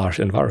in harsh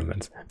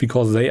environments,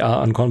 because they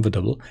are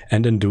uncomfortable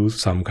and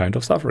induce some kind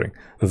of suffering.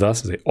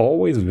 Thus, they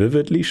always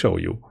vividly show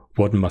you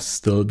what must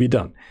still be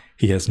done.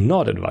 He has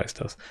not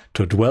advised us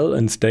to dwell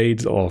in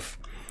states of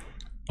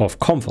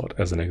comfort,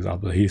 as an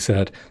example. He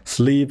said,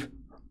 sleep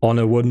on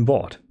a wooden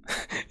board.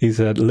 He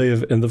said,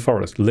 live in the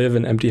forest, live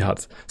in empty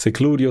huts,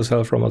 seclude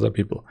yourself from other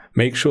people.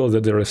 Make sure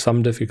that there is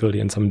some difficulty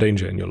and some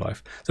danger in your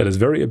life that is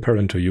very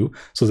apparent to you,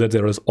 so that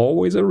there is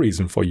always a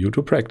reason for you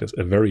to practice,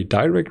 a very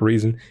direct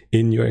reason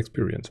in your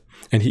experience.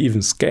 And he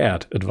even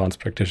scared advanced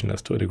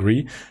practitioners to a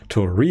degree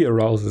to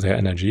re-arouse their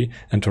energy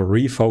and to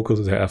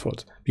refocus their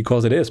efforts,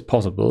 because it is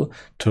possible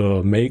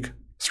to make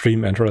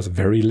stream enterers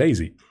very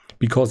lazy,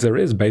 because there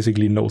is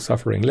basically no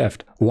suffering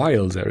left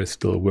while there is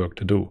still work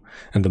to do.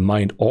 And the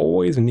mind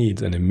always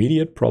needs an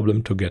immediate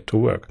problem to get to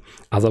work.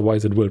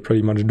 Otherwise, it will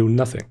pretty much do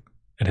nothing.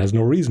 It has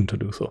no reason to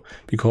do so,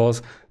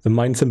 because the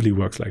mind simply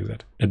works like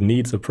that. It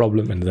needs a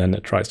problem and then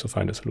it tries to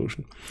find a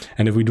solution.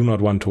 And if we do not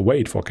want to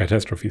wait for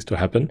catastrophes to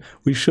happen,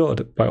 we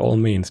should, by all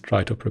means,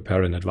 try to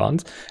prepare in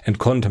advance and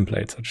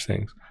contemplate such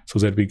things, so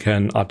that we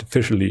can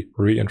artificially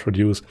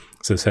reintroduce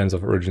the sense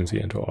of urgency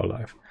into our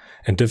life.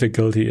 And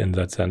difficulty in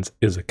that sense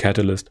is a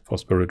catalyst for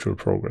spiritual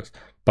progress.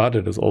 But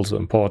it is also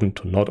important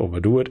to not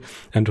overdo it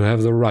and to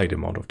have the right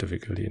amount of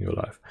difficulty in your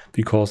life,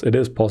 because it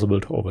is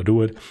possible to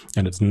overdo it,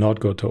 and it's not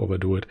good to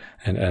overdo it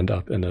and end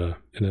up in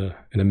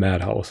a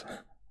madhouse.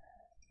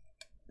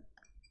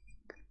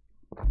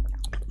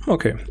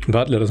 Okay,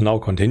 but let us now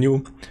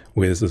continue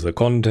with the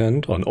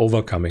content on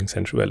overcoming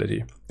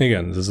sensuality.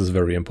 Again, this is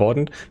very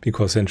important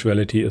because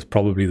sensuality is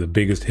probably the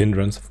biggest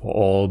hindrance for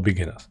all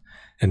beginners.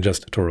 And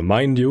just to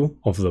remind you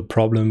of the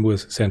problem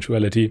with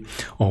sensuality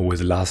or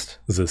with lust,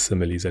 the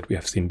similes that we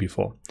have seen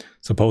before.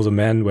 Suppose a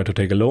man were to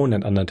take a loan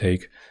and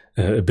undertake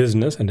a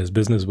business, and his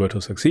business were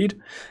to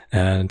succeed,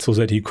 and so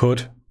that he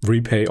could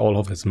repay all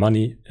of his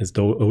money, his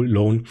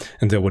loan,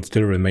 and there would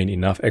still remain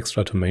enough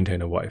extra to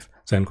maintain a wife.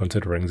 Then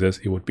considering this,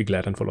 he would be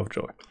glad and full of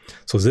joy.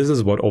 So this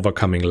is what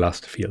overcoming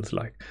lust feels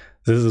like.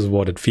 This is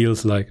what it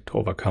feels like to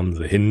overcome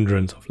the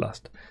hindrance of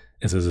lust.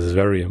 This is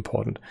very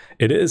important.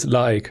 It is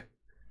like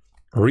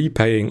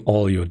repaying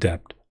all your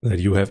debt that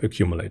you have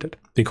accumulated.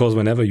 Because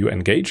whenever you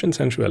engage in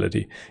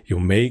sensuality, you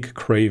make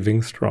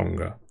craving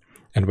stronger.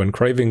 And when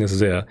craving is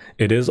there,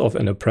 it is of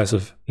an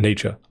oppressive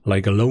nature,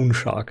 like a loan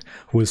shark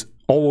who is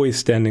always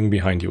standing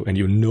behind you, and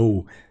you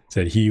know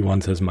that he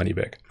wants his money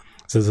back.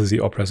 This is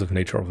the oppressive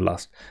nature of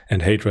lust.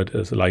 And hatred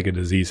is like a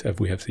disease, as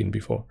we have seen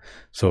before.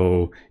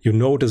 So you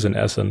notice in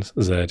essence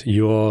that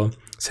your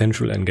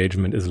sensual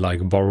engagement is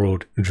like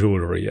borrowed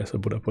jewelry, as the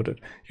Buddha put it.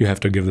 You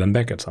have to give them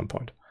back at some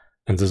point.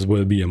 And this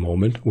will be a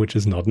moment which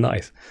is not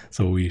nice.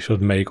 So we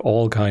should make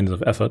all kinds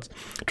of efforts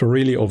to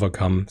really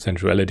overcome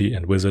sensuality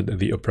and with it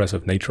the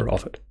oppressive nature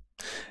of it.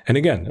 And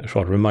again, a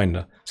short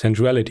reminder,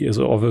 sensuality is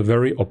of a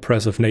very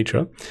oppressive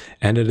nature,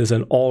 and it is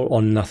an all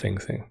or nothing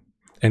thing.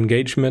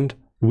 Engagement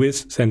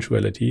with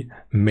sensuality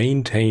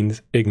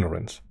maintains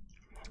ignorance.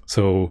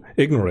 So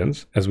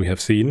ignorance, as we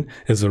have seen,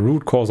 is the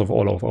root cause of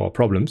all of our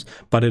problems,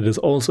 but it is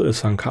also a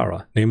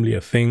sankhara, namely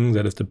a thing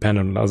that is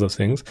dependent on other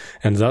things,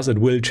 and thus it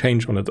will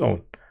change on its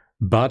own.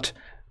 But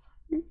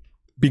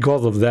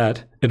because of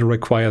that, it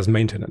requires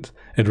maintenance.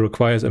 It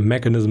requires a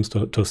mechanism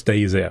to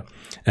stay there.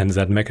 And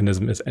that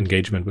mechanism is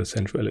engagement with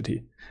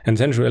sensuality. And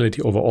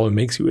sensuality overall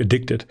makes you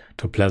addicted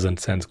to pleasant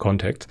sense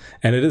contact.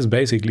 And it is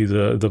basically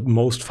the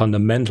most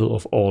fundamental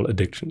of all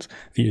addictions.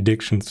 The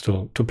addictions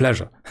to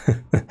pleasure.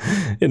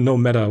 And no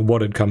matter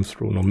what it comes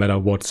through, no matter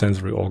what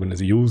sensory organ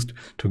is used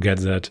to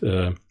get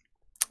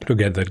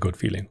that good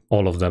feeling.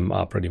 All of them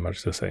are pretty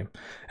much the same.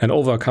 And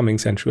overcoming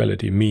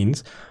sensuality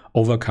means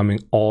overcoming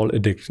all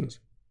addictions.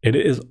 It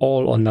is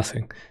all or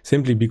nothing,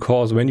 simply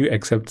because when you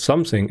accept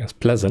something as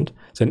pleasant,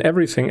 then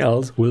everything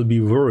else will be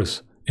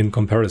worse in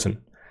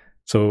comparison.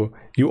 So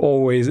you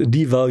always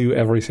devalue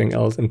everything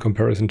else in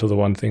comparison to the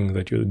one thing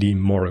that you deem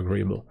more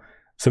agreeable.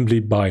 Simply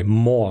by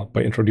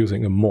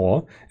introducing a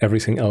more,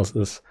 everything else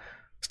is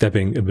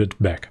stepping a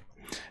bit back.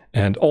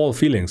 And all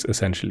feelings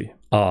essentially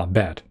are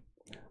bad.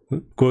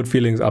 Good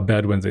feelings are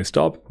bad when they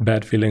stop,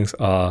 bad feelings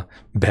are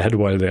bad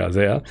while they are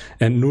there,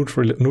 and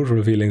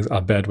neutral feelings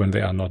are bad when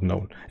they are not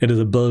known. It is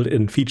a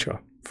built-in feature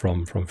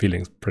from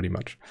feelings, pretty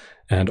much.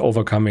 And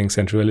overcoming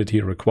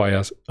sensuality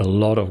requires a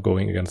lot of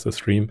going against the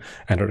stream,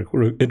 and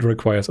it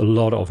requires a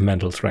lot of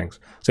mental strength.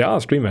 There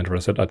are stream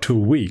enterers that are too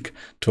weak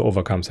to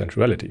overcome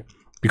sensuality,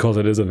 because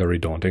it is a very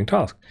daunting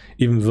task.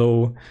 Even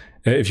though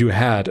if you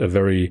had a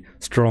very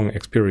strong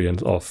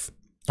experience of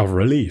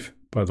relief,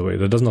 by the way,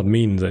 that does not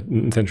mean that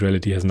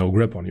sensuality has no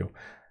grip on you.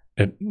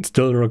 It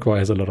still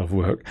requires a lot of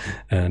work,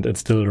 and it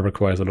still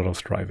requires a lot of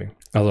striving.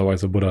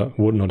 Otherwise, the Buddha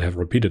would not have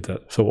repeated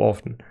that so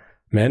often.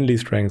 Manly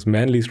strength,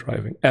 manly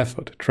striving,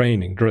 effort,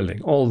 training,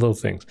 drilling, all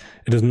those things.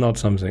 It is not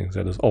something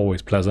that is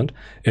always pleasant.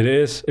 It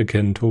is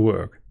akin to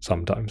work,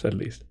 sometimes at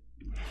least.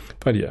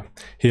 But yeah,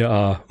 here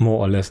are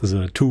more or less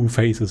the two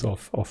phases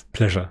of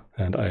pleasure,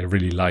 and I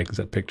really like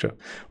that picture.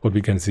 What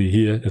we can see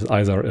here is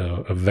either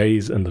a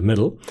vase in the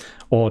middle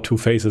or two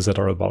faces that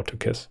are about to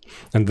kiss.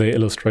 And they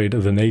illustrate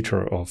the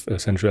nature of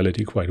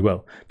sensuality quite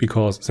well,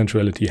 because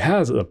sensuality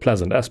has a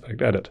pleasant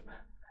aspect at it.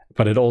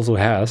 But it also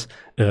has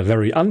a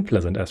very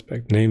unpleasant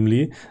aspect,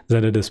 namely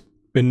that it is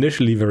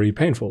initially very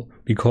painful,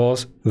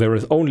 because there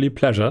is only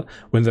pleasure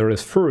when there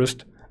is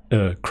first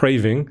a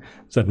craving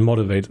that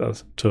motivates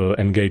us to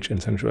engage in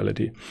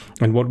sensuality.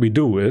 And what we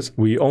do is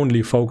we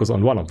only focus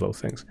on one of those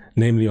things,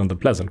 namely on the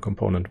pleasant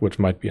component, which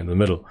might be in the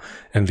middle.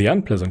 And the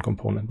unpleasant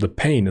component, the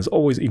pain, is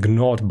always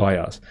ignored by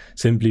us,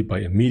 simply by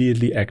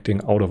immediately acting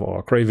out of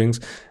our cravings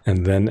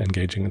and then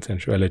engaging in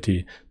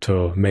sensuality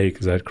to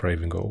make that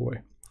craving go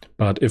away.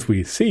 But if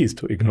we cease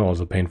to ignore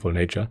the painful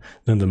nature,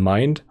 then the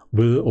mind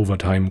will over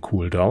time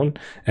cool down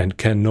and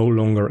can no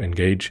longer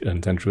engage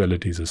in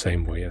sensuality the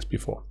same way as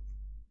before.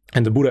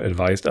 And the Buddha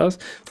advised us,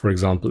 for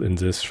example, in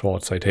this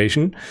short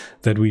citation,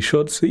 that we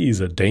should see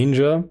the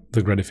danger,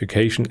 the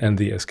gratification, and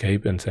the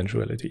escape in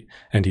sensuality.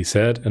 And he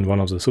said in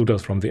one of the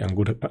suttas from the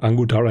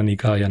Anguttara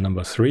Nikaya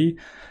number 3,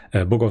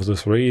 Book of the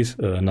Threes,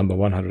 number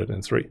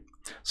 103.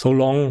 So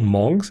long,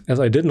 monks, as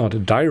I did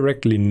not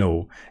directly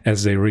know,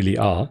 as they really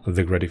are,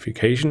 the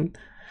gratification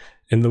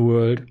in the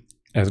world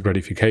as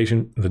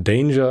gratification, the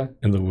danger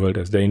in the world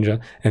as danger,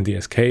 and the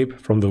escape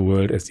from the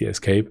world as the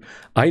escape,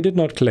 I did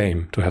not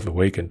claim to have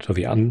awakened to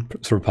the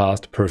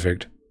unsurpassed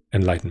perfect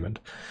enlightenment.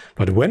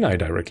 But when I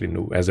directly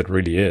knew, as it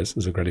really is,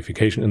 the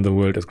gratification in the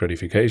world as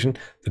gratification,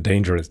 the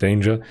danger as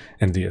danger,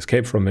 and the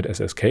escape from it as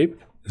escape,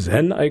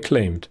 then I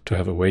claimed to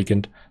have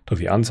awakened to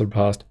the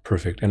unsurpassed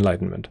perfect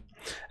enlightenment.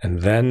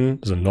 And then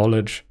the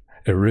knowledge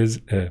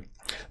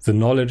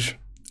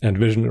and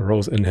vision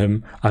arose in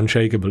him.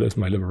 Unshakable is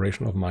my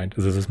liberation of mind.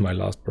 This is my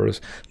last birth.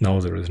 Now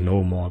there is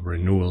no more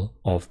renewal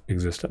of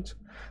existence.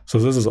 So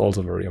this is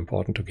also very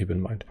important to keep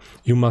in mind.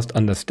 You must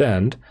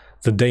understand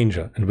the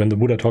danger. And when the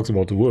Buddha talks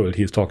about the world,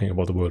 he is talking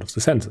about the world of the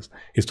senses.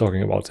 He's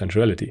talking about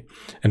sensuality.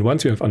 And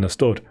once you have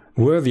understood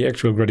where the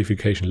actual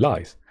gratification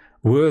lies,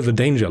 where the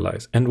danger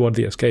lies, and what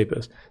the escape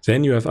is,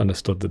 then you have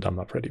understood the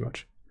Dhamma pretty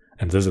much.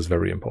 And this is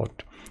very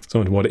important.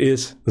 So what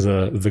is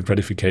the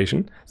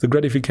gratification? The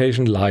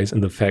gratification lies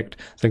in the fact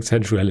that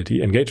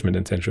sensuality, engagement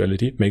in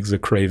sensuality, makes the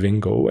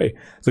craving go away.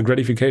 The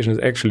gratification is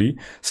actually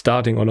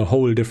starting on a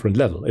whole different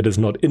level. It is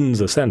not in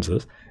the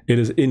senses, it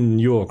is in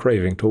your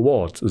craving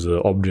towards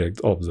the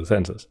object of the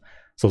senses.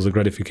 So the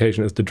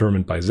gratification is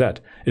determined by that.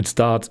 It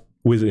starts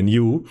within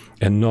you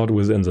and not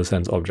within the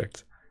sense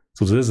objects.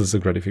 So this is the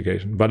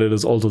gratification, but it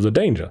is also the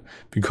danger,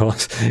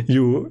 because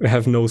you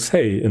have no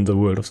say in the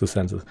world of the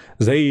senses.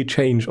 They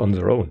change on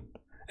their own.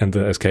 And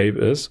the escape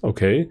is,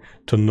 okay,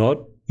 to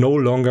no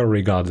longer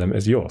regard them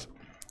as yours,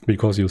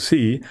 because you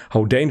see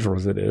how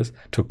dangerous it is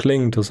to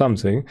cling to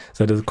something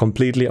that is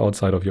completely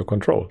outside of your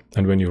control.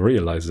 And when you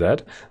realize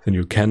that, then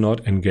you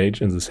cannot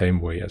engage in the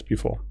same way as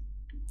before.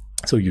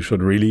 So you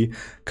should really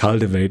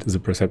cultivate the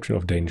perception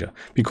of danger,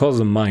 because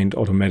the mind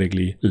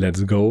automatically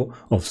lets go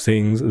of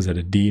things that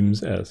it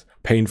deems as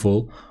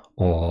painful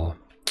or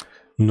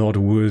not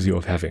worthy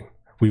of having.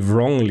 We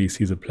wrongly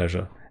see the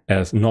pleasure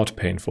as not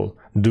painful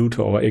due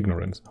to our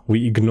ignorance.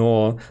 We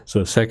ignore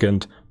the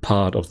second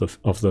part of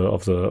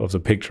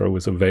the picture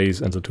with the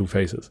vase and the two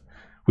faces.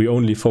 We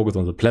only focus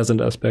on the pleasant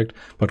aspect,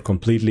 but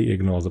completely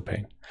ignore the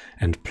pain.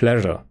 And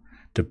pleasure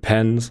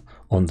depends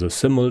on the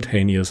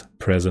simultaneous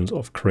presence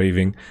of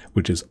craving,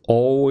 which is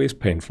always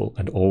painful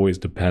and always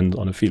depends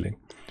on a feeling.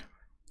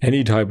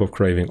 Any type of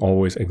craving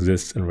always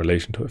exists in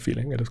relation to a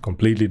feeling. It is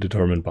completely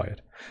determined by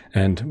it.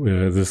 And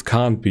this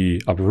can't be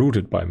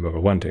uprooted by mere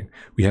wanting.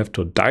 We have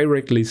to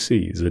directly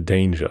see the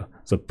danger,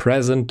 the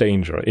present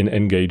danger in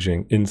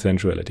engaging in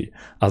sensuality.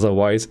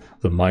 Otherwise,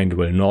 the mind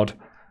will not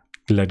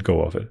let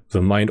go of it.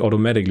 The mind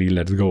automatically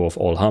lets go of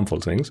all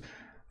harmful things.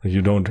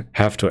 You don't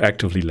have to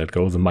actively let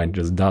go. The mind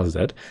just does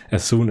that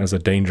as soon as a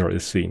danger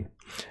is seen.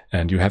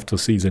 And you have to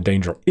see the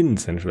danger in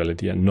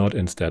sensuality and not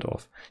instead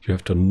of. You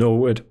have to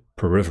know it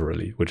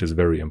peripherally, which is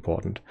very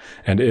important.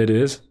 And it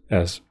is,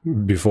 as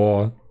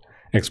before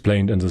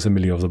explained in the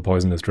simile of the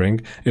poisonous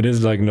drink, it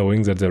is like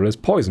knowing that there is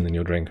poison in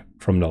your drink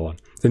from now on.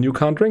 Then you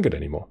can't drink it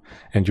anymore.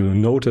 And you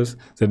notice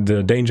that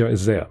the danger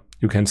is there.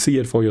 You can see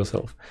it for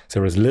yourself.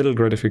 There is little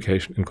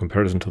gratification in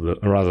comparison to the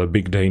rather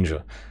big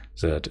danger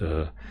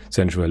that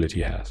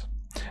sensuality has.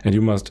 And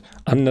you must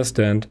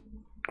understand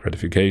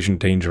gratification,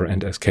 danger,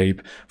 and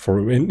escape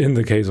in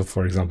the case of,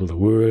 for example, the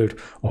world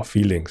or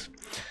feelings.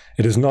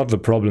 It is not the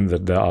problem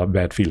that there are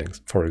bad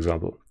feelings, for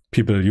example.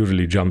 People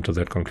usually jump to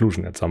that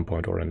conclusion at some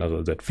point or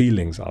another, that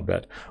feelings are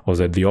bad, or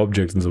that the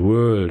objects in the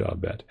world are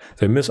bad.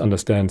 They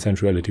misunderstand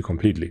sensuality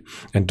completely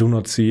and do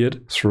not see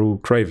it through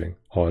craving,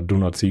 or do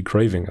not see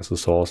craving as the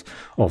source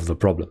of the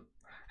problem.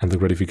 And the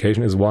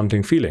gratification is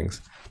wanting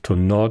feelings to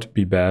not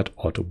be bad,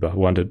 or to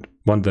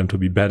want them to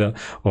be better,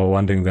 or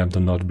wanting them to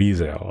not be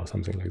there, or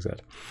something like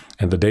that.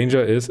 And the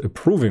danger is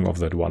approving of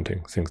that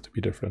wanting things to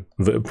be different.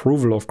 The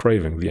approval of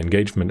craving, the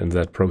engagement in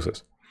that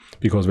process.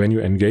 Because when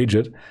you engage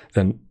it,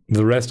 then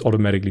the rest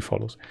automatically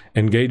follows.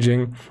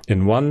 Engaging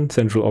in one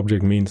central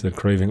object means that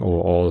craving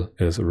overall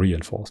is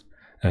reinforced.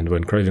 And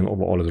when craving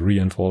overall is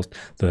reinforced,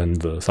 then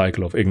the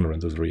cycle of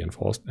ignorance is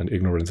reinforced and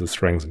ignorance is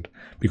strengthened.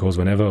 Because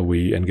whenever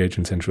we engage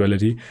in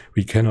sensuality,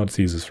 we cannot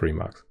see the three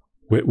marks.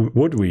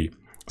 Would we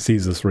see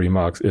the three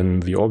marks in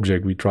the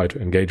object we try to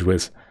engage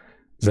with,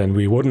 then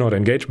we would not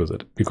engage with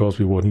it, because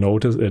we would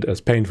notice it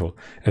as painful,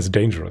 as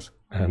dangerous,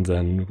 and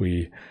then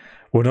we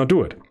would not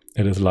do it.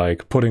 It is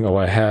like putting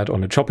our head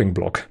on a chopping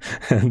block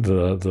and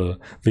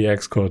the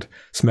axe could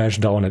smash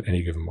down at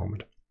any given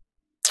moment.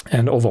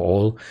 And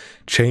overall,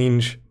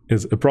 change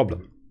is a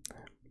problem,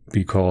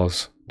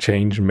 because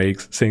change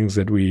makes things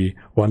that we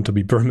want to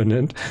be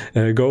permanent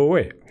go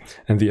away.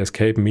 And the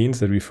escape means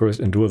that we first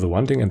endure the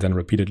wanting and then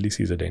repeatedly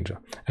see the danger.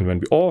 And when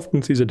we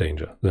often see the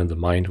danger, then the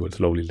mind will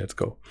slowly let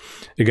go.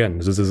 Again,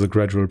 this is a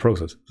gradual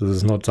process. This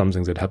is not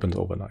something that happens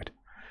overnight.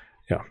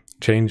 Yeah,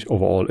 change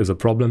overall is a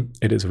problem,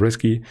 it is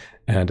risky,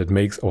 and it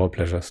makes our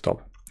pleasure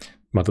stop.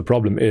 But the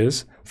problem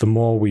is, the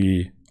more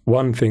we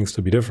want things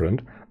to be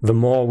different, the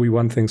more we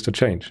want things to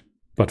change.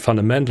 But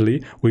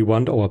fundamentally, we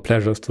want our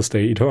pleasures to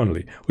stay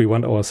eternally. We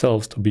want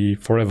ourselves to be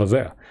forever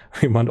there.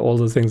 We want all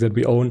the things that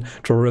we own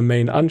to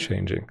remain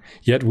unchanging.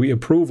 Yet we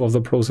approve of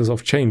the process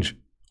of change,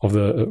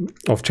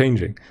 of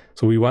changing.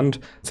 So we want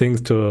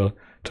things to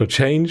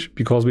change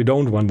because we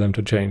don't want them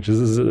to change. This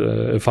is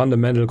a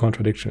fundamental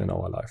contradiction in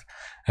our life.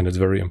 And it's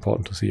very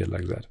important to see it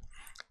like that.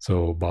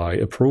 So by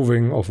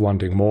approving of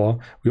wanting more,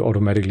 we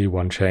automatically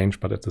want change,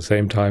 but at the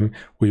same time,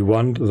 we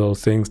want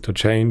those things to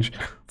change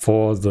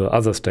for the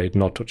other state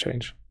not to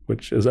change,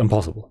 which is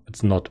impossible.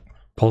 It's not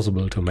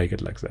possible to make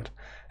it like that.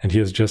 And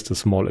here's just a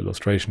small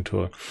illustration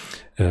to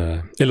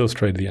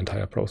illustrate the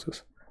entire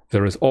process.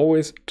 There is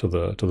always, to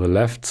the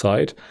left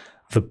side,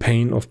 the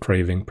pain of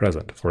craving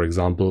present. For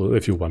example,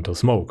 if you want to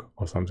smoke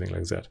or something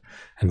like that.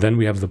 And then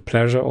we have the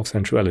pleasure of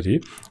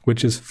sensuality,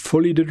 which is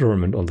fully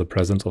determined on the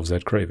presence of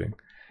that craving.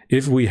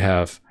 If we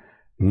have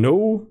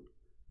no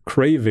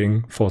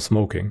craving for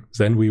smoking,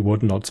 then we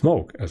would not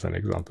smoke, as an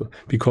example,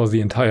 because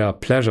the entire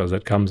pleasure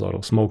that comes out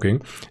of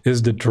smoking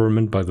is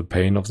determined by the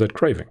pain of that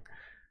craving.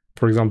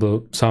 For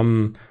example,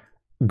 some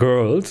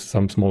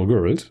small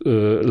girls,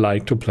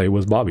 like to play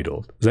with Barbie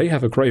dolls. They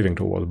have a craving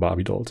towards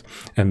Barbie dolls,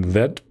 and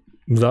that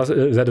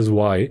is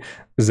why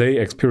they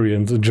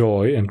experience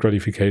joy and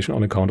gratification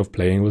on account of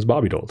playing with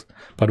Barbie dolls.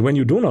 But when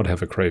you do not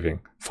have a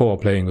craving for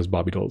playing with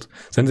Barbie dolls,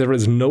 then there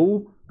is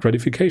no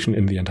gratification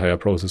in the entire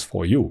process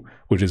for you,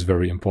 which is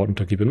very important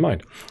to keep in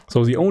mind.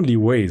 So the only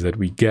way that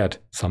we get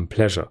some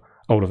pleasure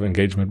out of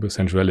engagement with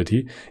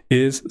sensuality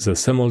is the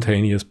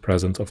simultaneous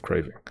presence of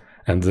craving.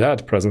 And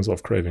that presence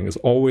of craving is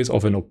always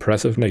of an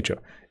oppressive nature.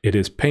 It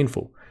is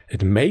painful.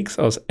 It makes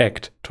us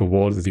act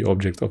towards the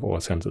objects of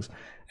our senses.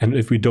 And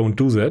if we don't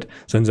do that,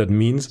 then that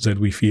means that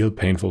we feel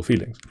painful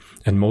feelings.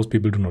 And most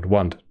people do not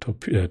want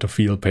to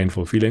feel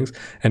painful feelings.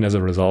 And as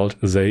a result,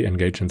 they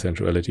engage in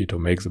sensuality to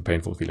make the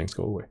painful feelings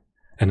go away.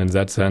 And in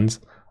that sense,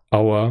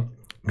 our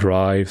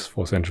drives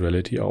for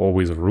sensuality are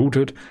always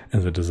rooted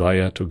in the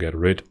desire to get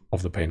rid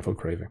of the painful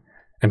craving.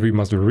 And we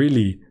must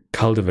really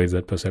cultivate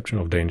that perception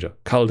of danger,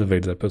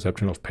 cultivate that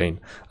perception of pain.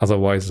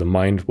 Otherwise, the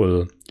mind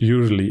will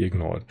usually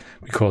ignore it,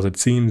 because it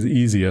seems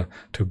easier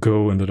to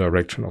go in the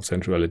direction of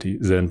sensuality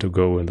than to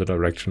go in the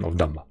direction of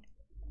Dhamma.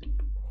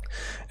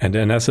 And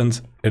in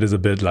essence, it is a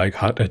bit like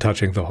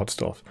touching the hot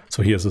stove.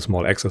 So here's a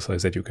small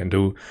exercise that you can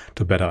do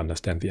to better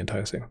understand the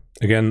entire thing.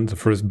 Again, the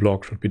first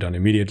block should be done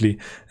immediately,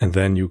 and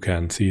then you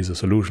can see the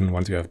solution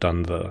once you have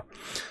done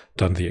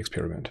the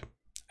experiment.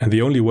 And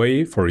the only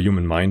way for a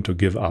human mind to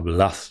give up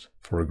lust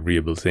for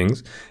agreeable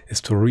things is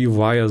to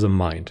rewire the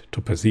mind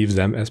to perceive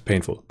them as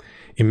painful.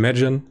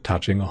 Imagine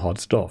touching a hot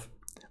stove.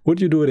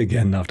 Would you do it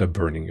again after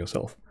burning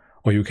yourself?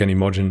 Or you can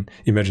imagine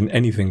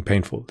anything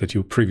painful that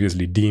you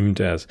previously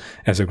deemed as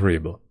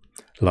agreeable.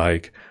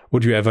 Like,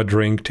 would you ever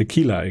drink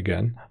tequila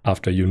again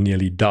after you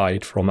nearly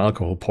died from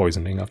alcohol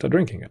poisoning after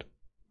drinking it?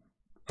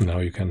 Now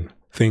you can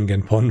think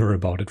and ponder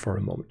about it for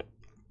a moment.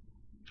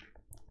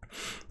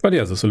 But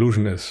yeah, the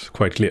solution is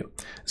quite clear.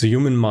 The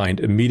human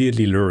mind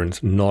immediately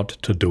learns not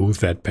to do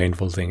that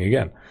painful thing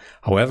again.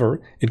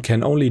 However, it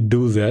can only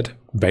do that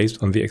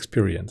based on the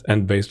experience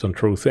and based on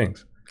true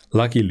things.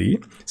 Luckily,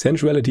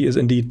 sensuality is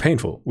indeed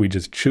painful. We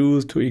just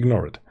choose to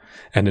ignore it.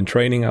 And in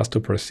training us to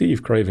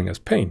perceive craving as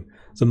pain,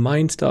 the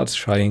mind starts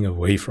shying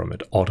away from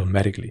it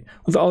automatically,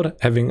 without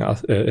having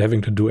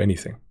to do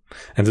anything.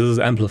 And this is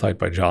amplified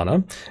by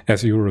jhana,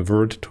 as you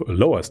revert to a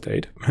lower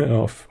state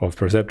of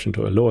perception,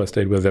 to a lower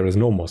state where there is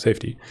no more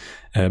safety,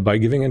 by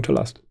giving into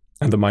lust.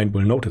 And the mind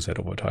will notice that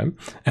over time,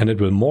 and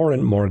it will more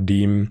and more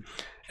deem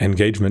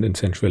engagement in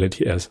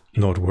sensuality as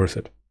not worth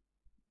it,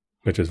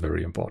 which is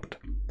very important.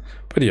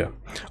 But yeah,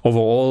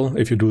 overall,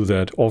 if you do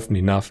that often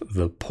enough,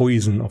 the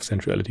poison of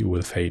sensuality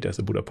will fade, as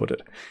the Buddha put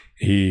it.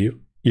 He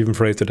even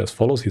phrased it as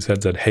follows. He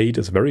said that hate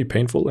is very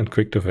painful and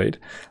quick to fade,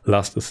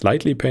 lust is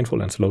slightly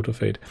painful and slow to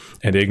fade,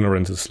 and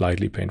ignorance is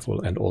slightly painful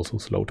and also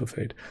slow to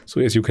fade.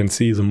 So as you can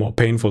see, the more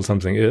painful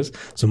something is,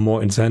 the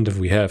more incentive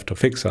we have to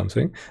fix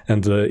something,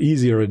 and the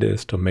easier it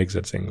is to make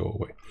that thing go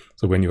away.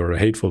 So when you're a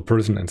hateful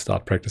person and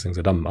start practicing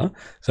the Dhamma,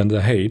 then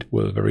the hate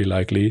will very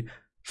likely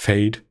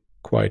fade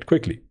quite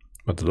quickly.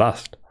 But the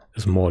lust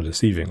is more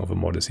deceiving, of a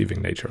more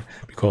deceiving nature,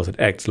 because it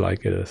acts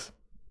like it is,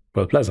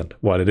 well, pleasant,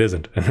 while it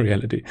isn't in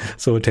reality.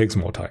 So it takes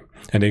more time.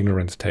 And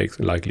ignorance takes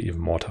likely even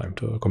more time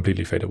to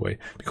completely fade away,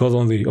 because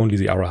only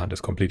the Arahant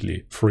is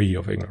completely free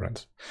of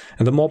ignorance.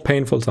 And the more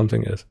painful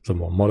something is, the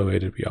more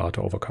motivated we are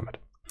to overcome it.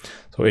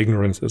 So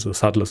ignorance is the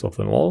subtlest of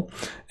them all,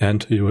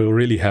 and you will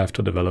really have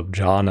to develop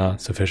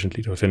jhana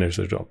sufficiently to finish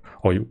the job.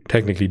 Or you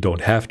technically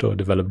don't have to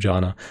develop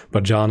jhana,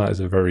 but jhana is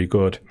a very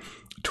good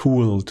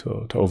tool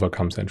to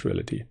overcome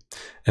sensuality.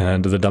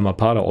 And the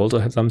Dhammapada also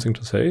had something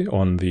to say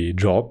on the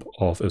job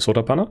of a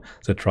Sotapanna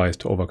that tries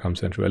to overcome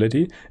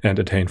sensuality and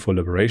attain full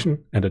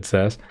liberation. And it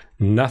says,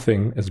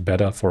 nothing is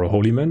better for a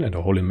holy man, and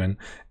a holy man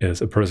is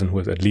a person who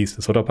is at least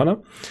a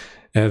Sotapanna,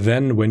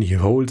 than when he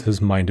holds his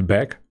mind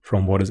back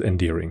from what is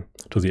endearing.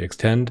 To the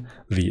extent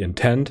the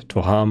intent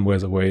to harm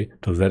wears away,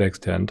 to that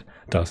extent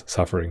does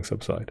suffering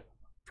subside.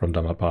 From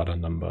Dhammapada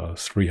number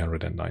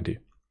 390.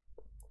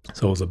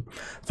 So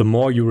the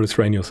more you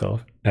restrain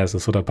yourself as a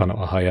Sotapanna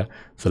or higher,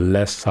 the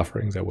less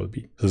suffering there will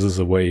be. This is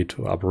a way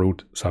to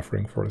uproot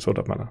suffering for a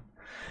Sotapanna.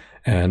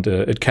 And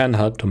it can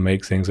help to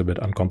make things a bit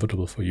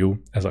uncomfortable for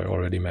you, as I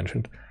already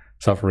mentioned.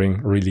 Suffering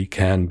really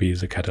can be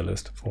the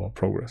catalyst for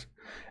progress.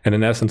 And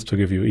in essence, to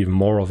give you even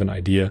more of an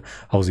idea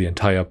how the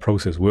entire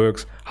process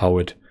works, how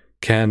it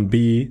can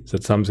be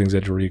that something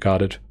that you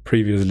regarded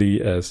previously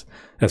as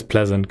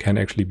pleasant can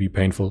actually be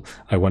painful,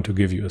 I want to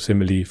give you a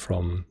simile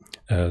from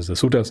the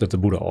suttas that the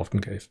Buddha often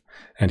gave.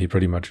 And he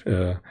pretty much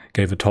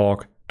gave a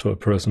talk to a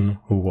person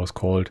who was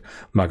called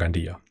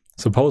Magandiya.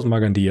 Suppose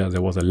Magandiya,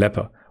 there was a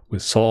leper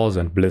with sores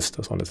and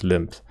blisters on his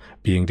limbs,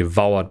 being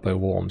devoured by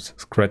worms,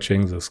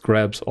 scratching the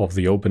scraps of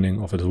the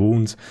opening of his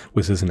wounds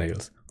with his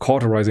nails,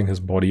 cauterizing his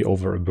body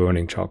over a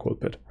burning charcoal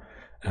pit.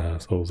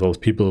 So those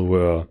people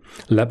were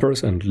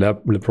lepers, and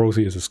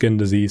leprosy is a skin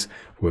disease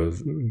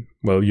with,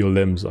 well, your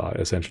limbs are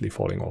essentially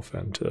falling off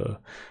and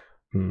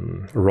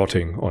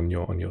rotting on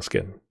your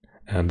skin.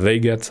 And they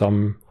get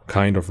some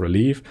kind of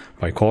relief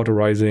by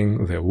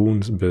cauterizing their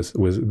wounds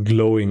with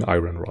glowing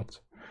iron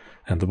rods.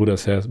 And the Buddha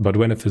says, but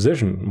when a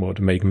physician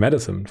would make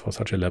medicine for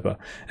such a leper,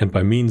 and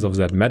by means of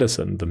that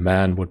medicine the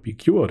man would be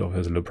cured of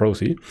his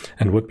leprosy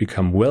and would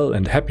become well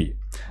and happy,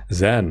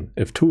 then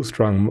if two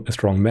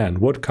strong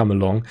men would come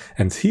along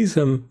and seize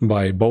him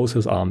by both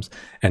his arms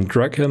and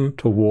drag him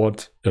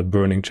toward a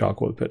burning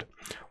charcoal pit,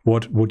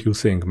 what would you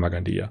think,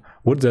 Magandiya?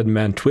 Would that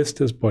man twist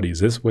his body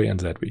this way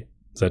and that way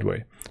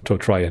to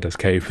try and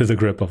escape the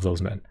grip of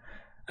those men?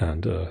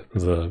 And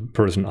the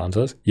person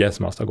answers, yes,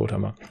 Master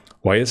Gautama.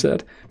 Why is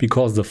that?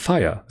 Because the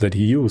fire that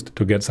he used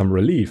to get some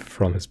relief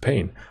from his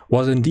pain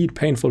was indeed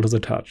painful to the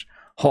touch,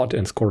 hot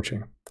and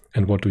scorching.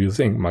 And what do you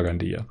think,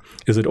 Magandiya?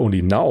 Is it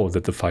only now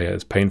that the fire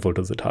is painful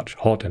to the touch,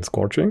 hot and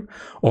scorching?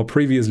 Or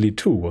previously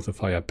too was the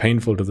fire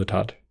painful to the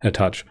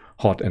touch,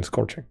 hot and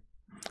scorching?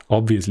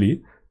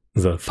 Obviously,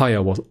 the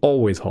fire was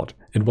always hot.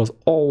 It was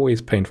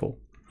always painful.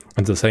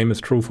 And the same is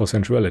true for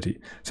sensuality.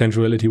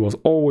 Sensuality was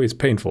always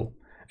painful.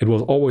 It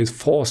was always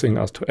forcing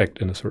us to act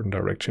in a certain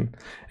direction.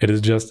 It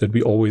is just that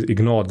we always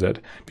ignored that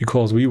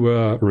because we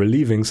were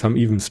relieving some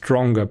even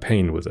stronger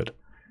pain with it.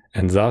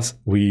 And thus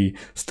we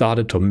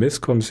started to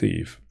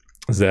misconceive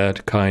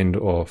that kind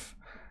of,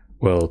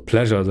 well,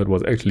 pleasure that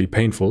was actually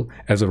painful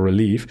as a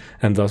relief,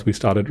 and thus we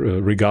started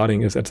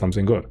regarding it as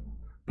something good.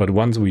 But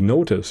once we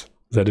notice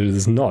that it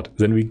is not,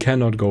 then we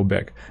cannot go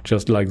back,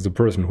 just like the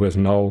person who has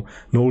now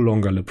no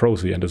longer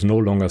leprosy and is no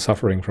longer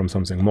suffering from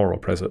something more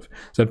oppressive.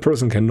 That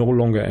person can no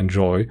longer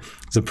enjoy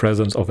the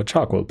presence of a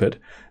charcoal pit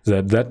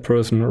that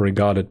person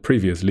regarded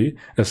previously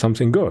as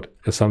something good,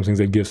 as something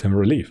that gives him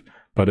relief.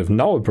 But if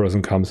now a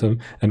person comes in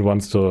and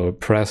wants to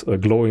press a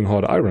glowing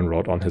hot iron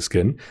rod on his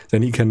skin,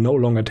 then he can no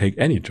longer take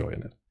any joy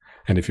in it.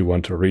 And if you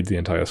want to read the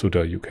entire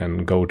sutta, you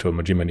can go to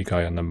Majjhima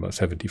Nikaya number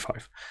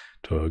 75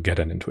 to get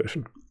an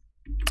intuition.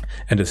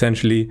 And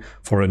essentially,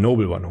 for a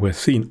noble one who has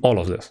seen all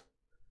of this,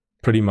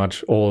 pretty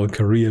much all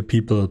career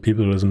people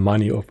with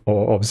money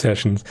or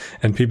obsessions,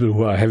 and people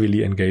who are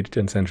heavily engaged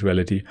in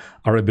sensuality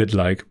are a bit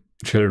like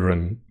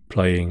children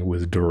playing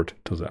with dirt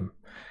to them.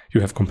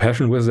 You have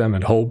compassion with them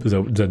and hope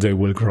that they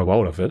will grow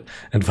out of it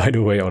and find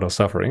a way out of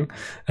suffering.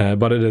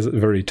 But it is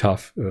very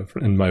tough,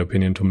 in my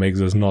opinion, to make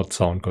this not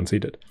sound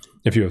conceited.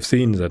 If you have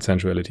seen that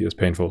sensuality is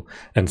painful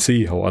and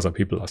see how other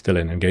people are still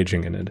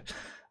engaging in it,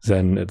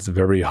 then it's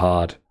very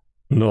hard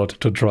not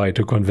to try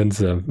to convince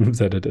them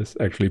that it is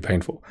actually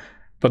painful.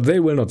 But they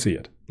will not see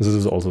it. This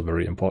is also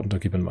very important to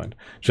keep in mind.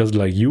 Just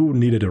like you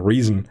needed a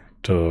reason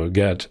to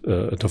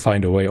to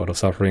find a way out of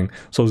suffering,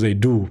 so they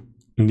do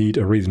need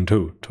a reason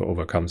to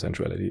overcome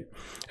sensuality.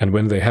 And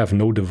when they have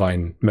no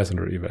divine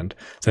messenger event,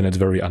 then it's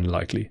very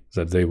unlikely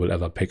that they will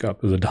ever pick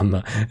up the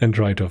Dhamma and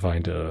try to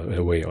find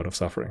a way out of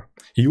suffering.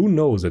 You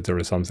know that there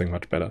is something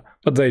much better,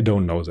 but they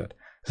don't know that.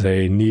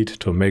 They need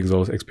to make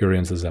those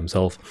experiences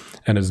themselves,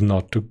 and it's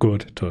not too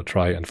good to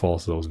try and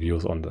force those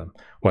views on them.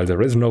 While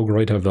there is no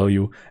greater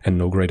value and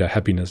no greater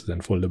happiness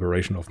than full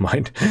liberation of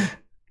mind,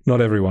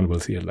 not everyone will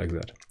see it like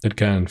that. It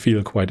can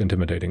feel quite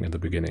intimidating in the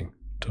beginning,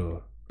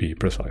 to be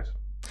precise.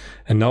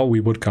 And now we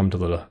would come to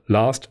the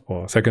last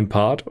or second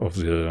part of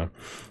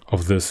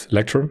this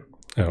lecture,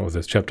 of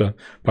this chapter,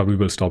 but we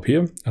will stop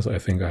here, as I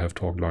think I have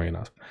talked long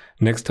enough.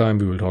 Next time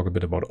we will talk a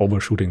bit about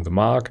overshooting the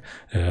mark,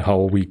 how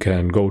we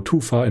can go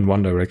too far in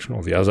one direction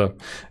or the other,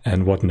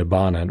 and what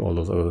Nibbana and all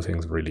those other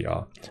things really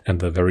are, and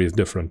the various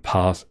different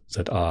paths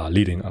that are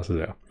leading us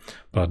there.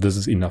 But this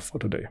is enough for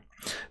today.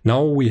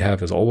 Now we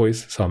have, as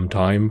always, some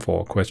time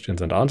for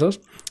questions and answers.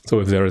 So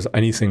if there is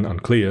anything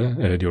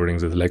unclear during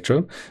this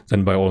lecture,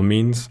 then by all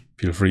means,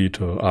 feel free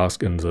to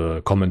ask in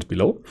the comments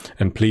below.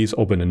 And please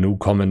open a new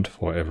comment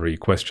for every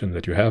question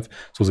that you have,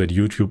 so that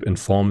YouTube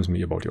informs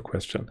me about your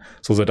question,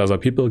 so that other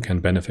people can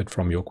benefit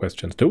from your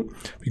questions too.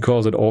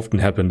 Because it often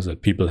happens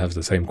that people have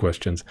the same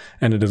questions,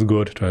 and it is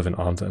good to have an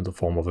answer in the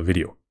form of a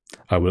video.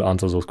 I will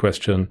answer those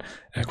questions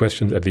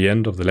at the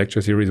end of the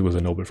lecture series with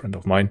a noble friend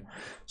of mine,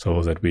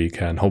 so that we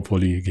can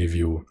hopefully give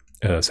you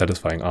a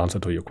satisfying answer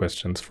to your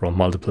questions from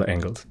multiple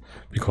angles,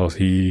 because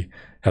he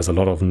has a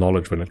lot of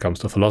knowledge when it comes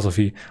to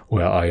philosophy,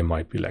 where I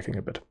might be lacking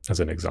a bit,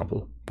 as an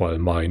example, while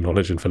my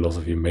knowledge in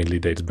philosophy mainly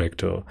dates back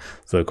to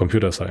the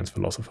computer science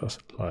philosophers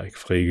like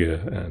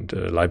Frege and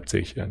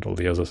Leipzig and all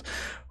the others,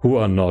 who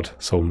are not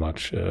so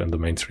much in the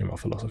mainstream of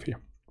philosophy.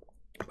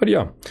 But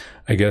yeah,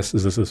 I guess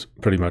this is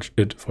pretty much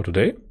it for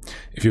today.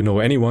 If you know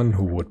anyone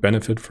who would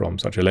benefit from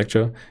such a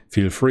lecture,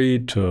 feel free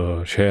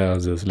to share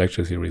this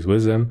lecture series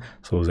with them,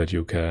 so that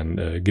you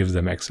can give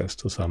them access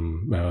to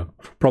some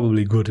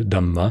probably good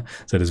Dhamma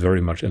that is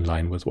very much in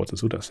line with what the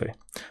Suttas say.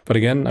 But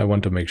again, I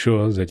want to make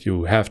sure that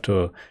you have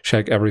to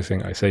check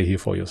everything I say here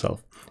for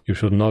yourself. You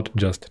should not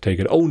just take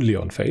it only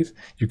on faith.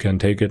 You can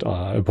take it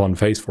upon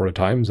faith for a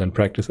time, then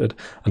practice it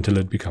until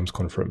it becomes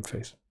confirmed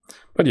faith.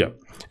 But yeah,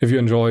 if you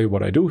enjoy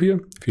what I do here,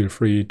 feel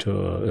free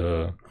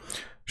to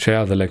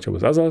share the lecture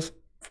with others.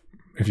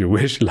 If you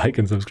wish, like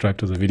and subscribe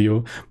to the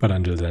video. But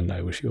until then,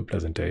 I wish you a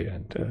pleasant day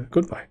and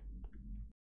goodbye.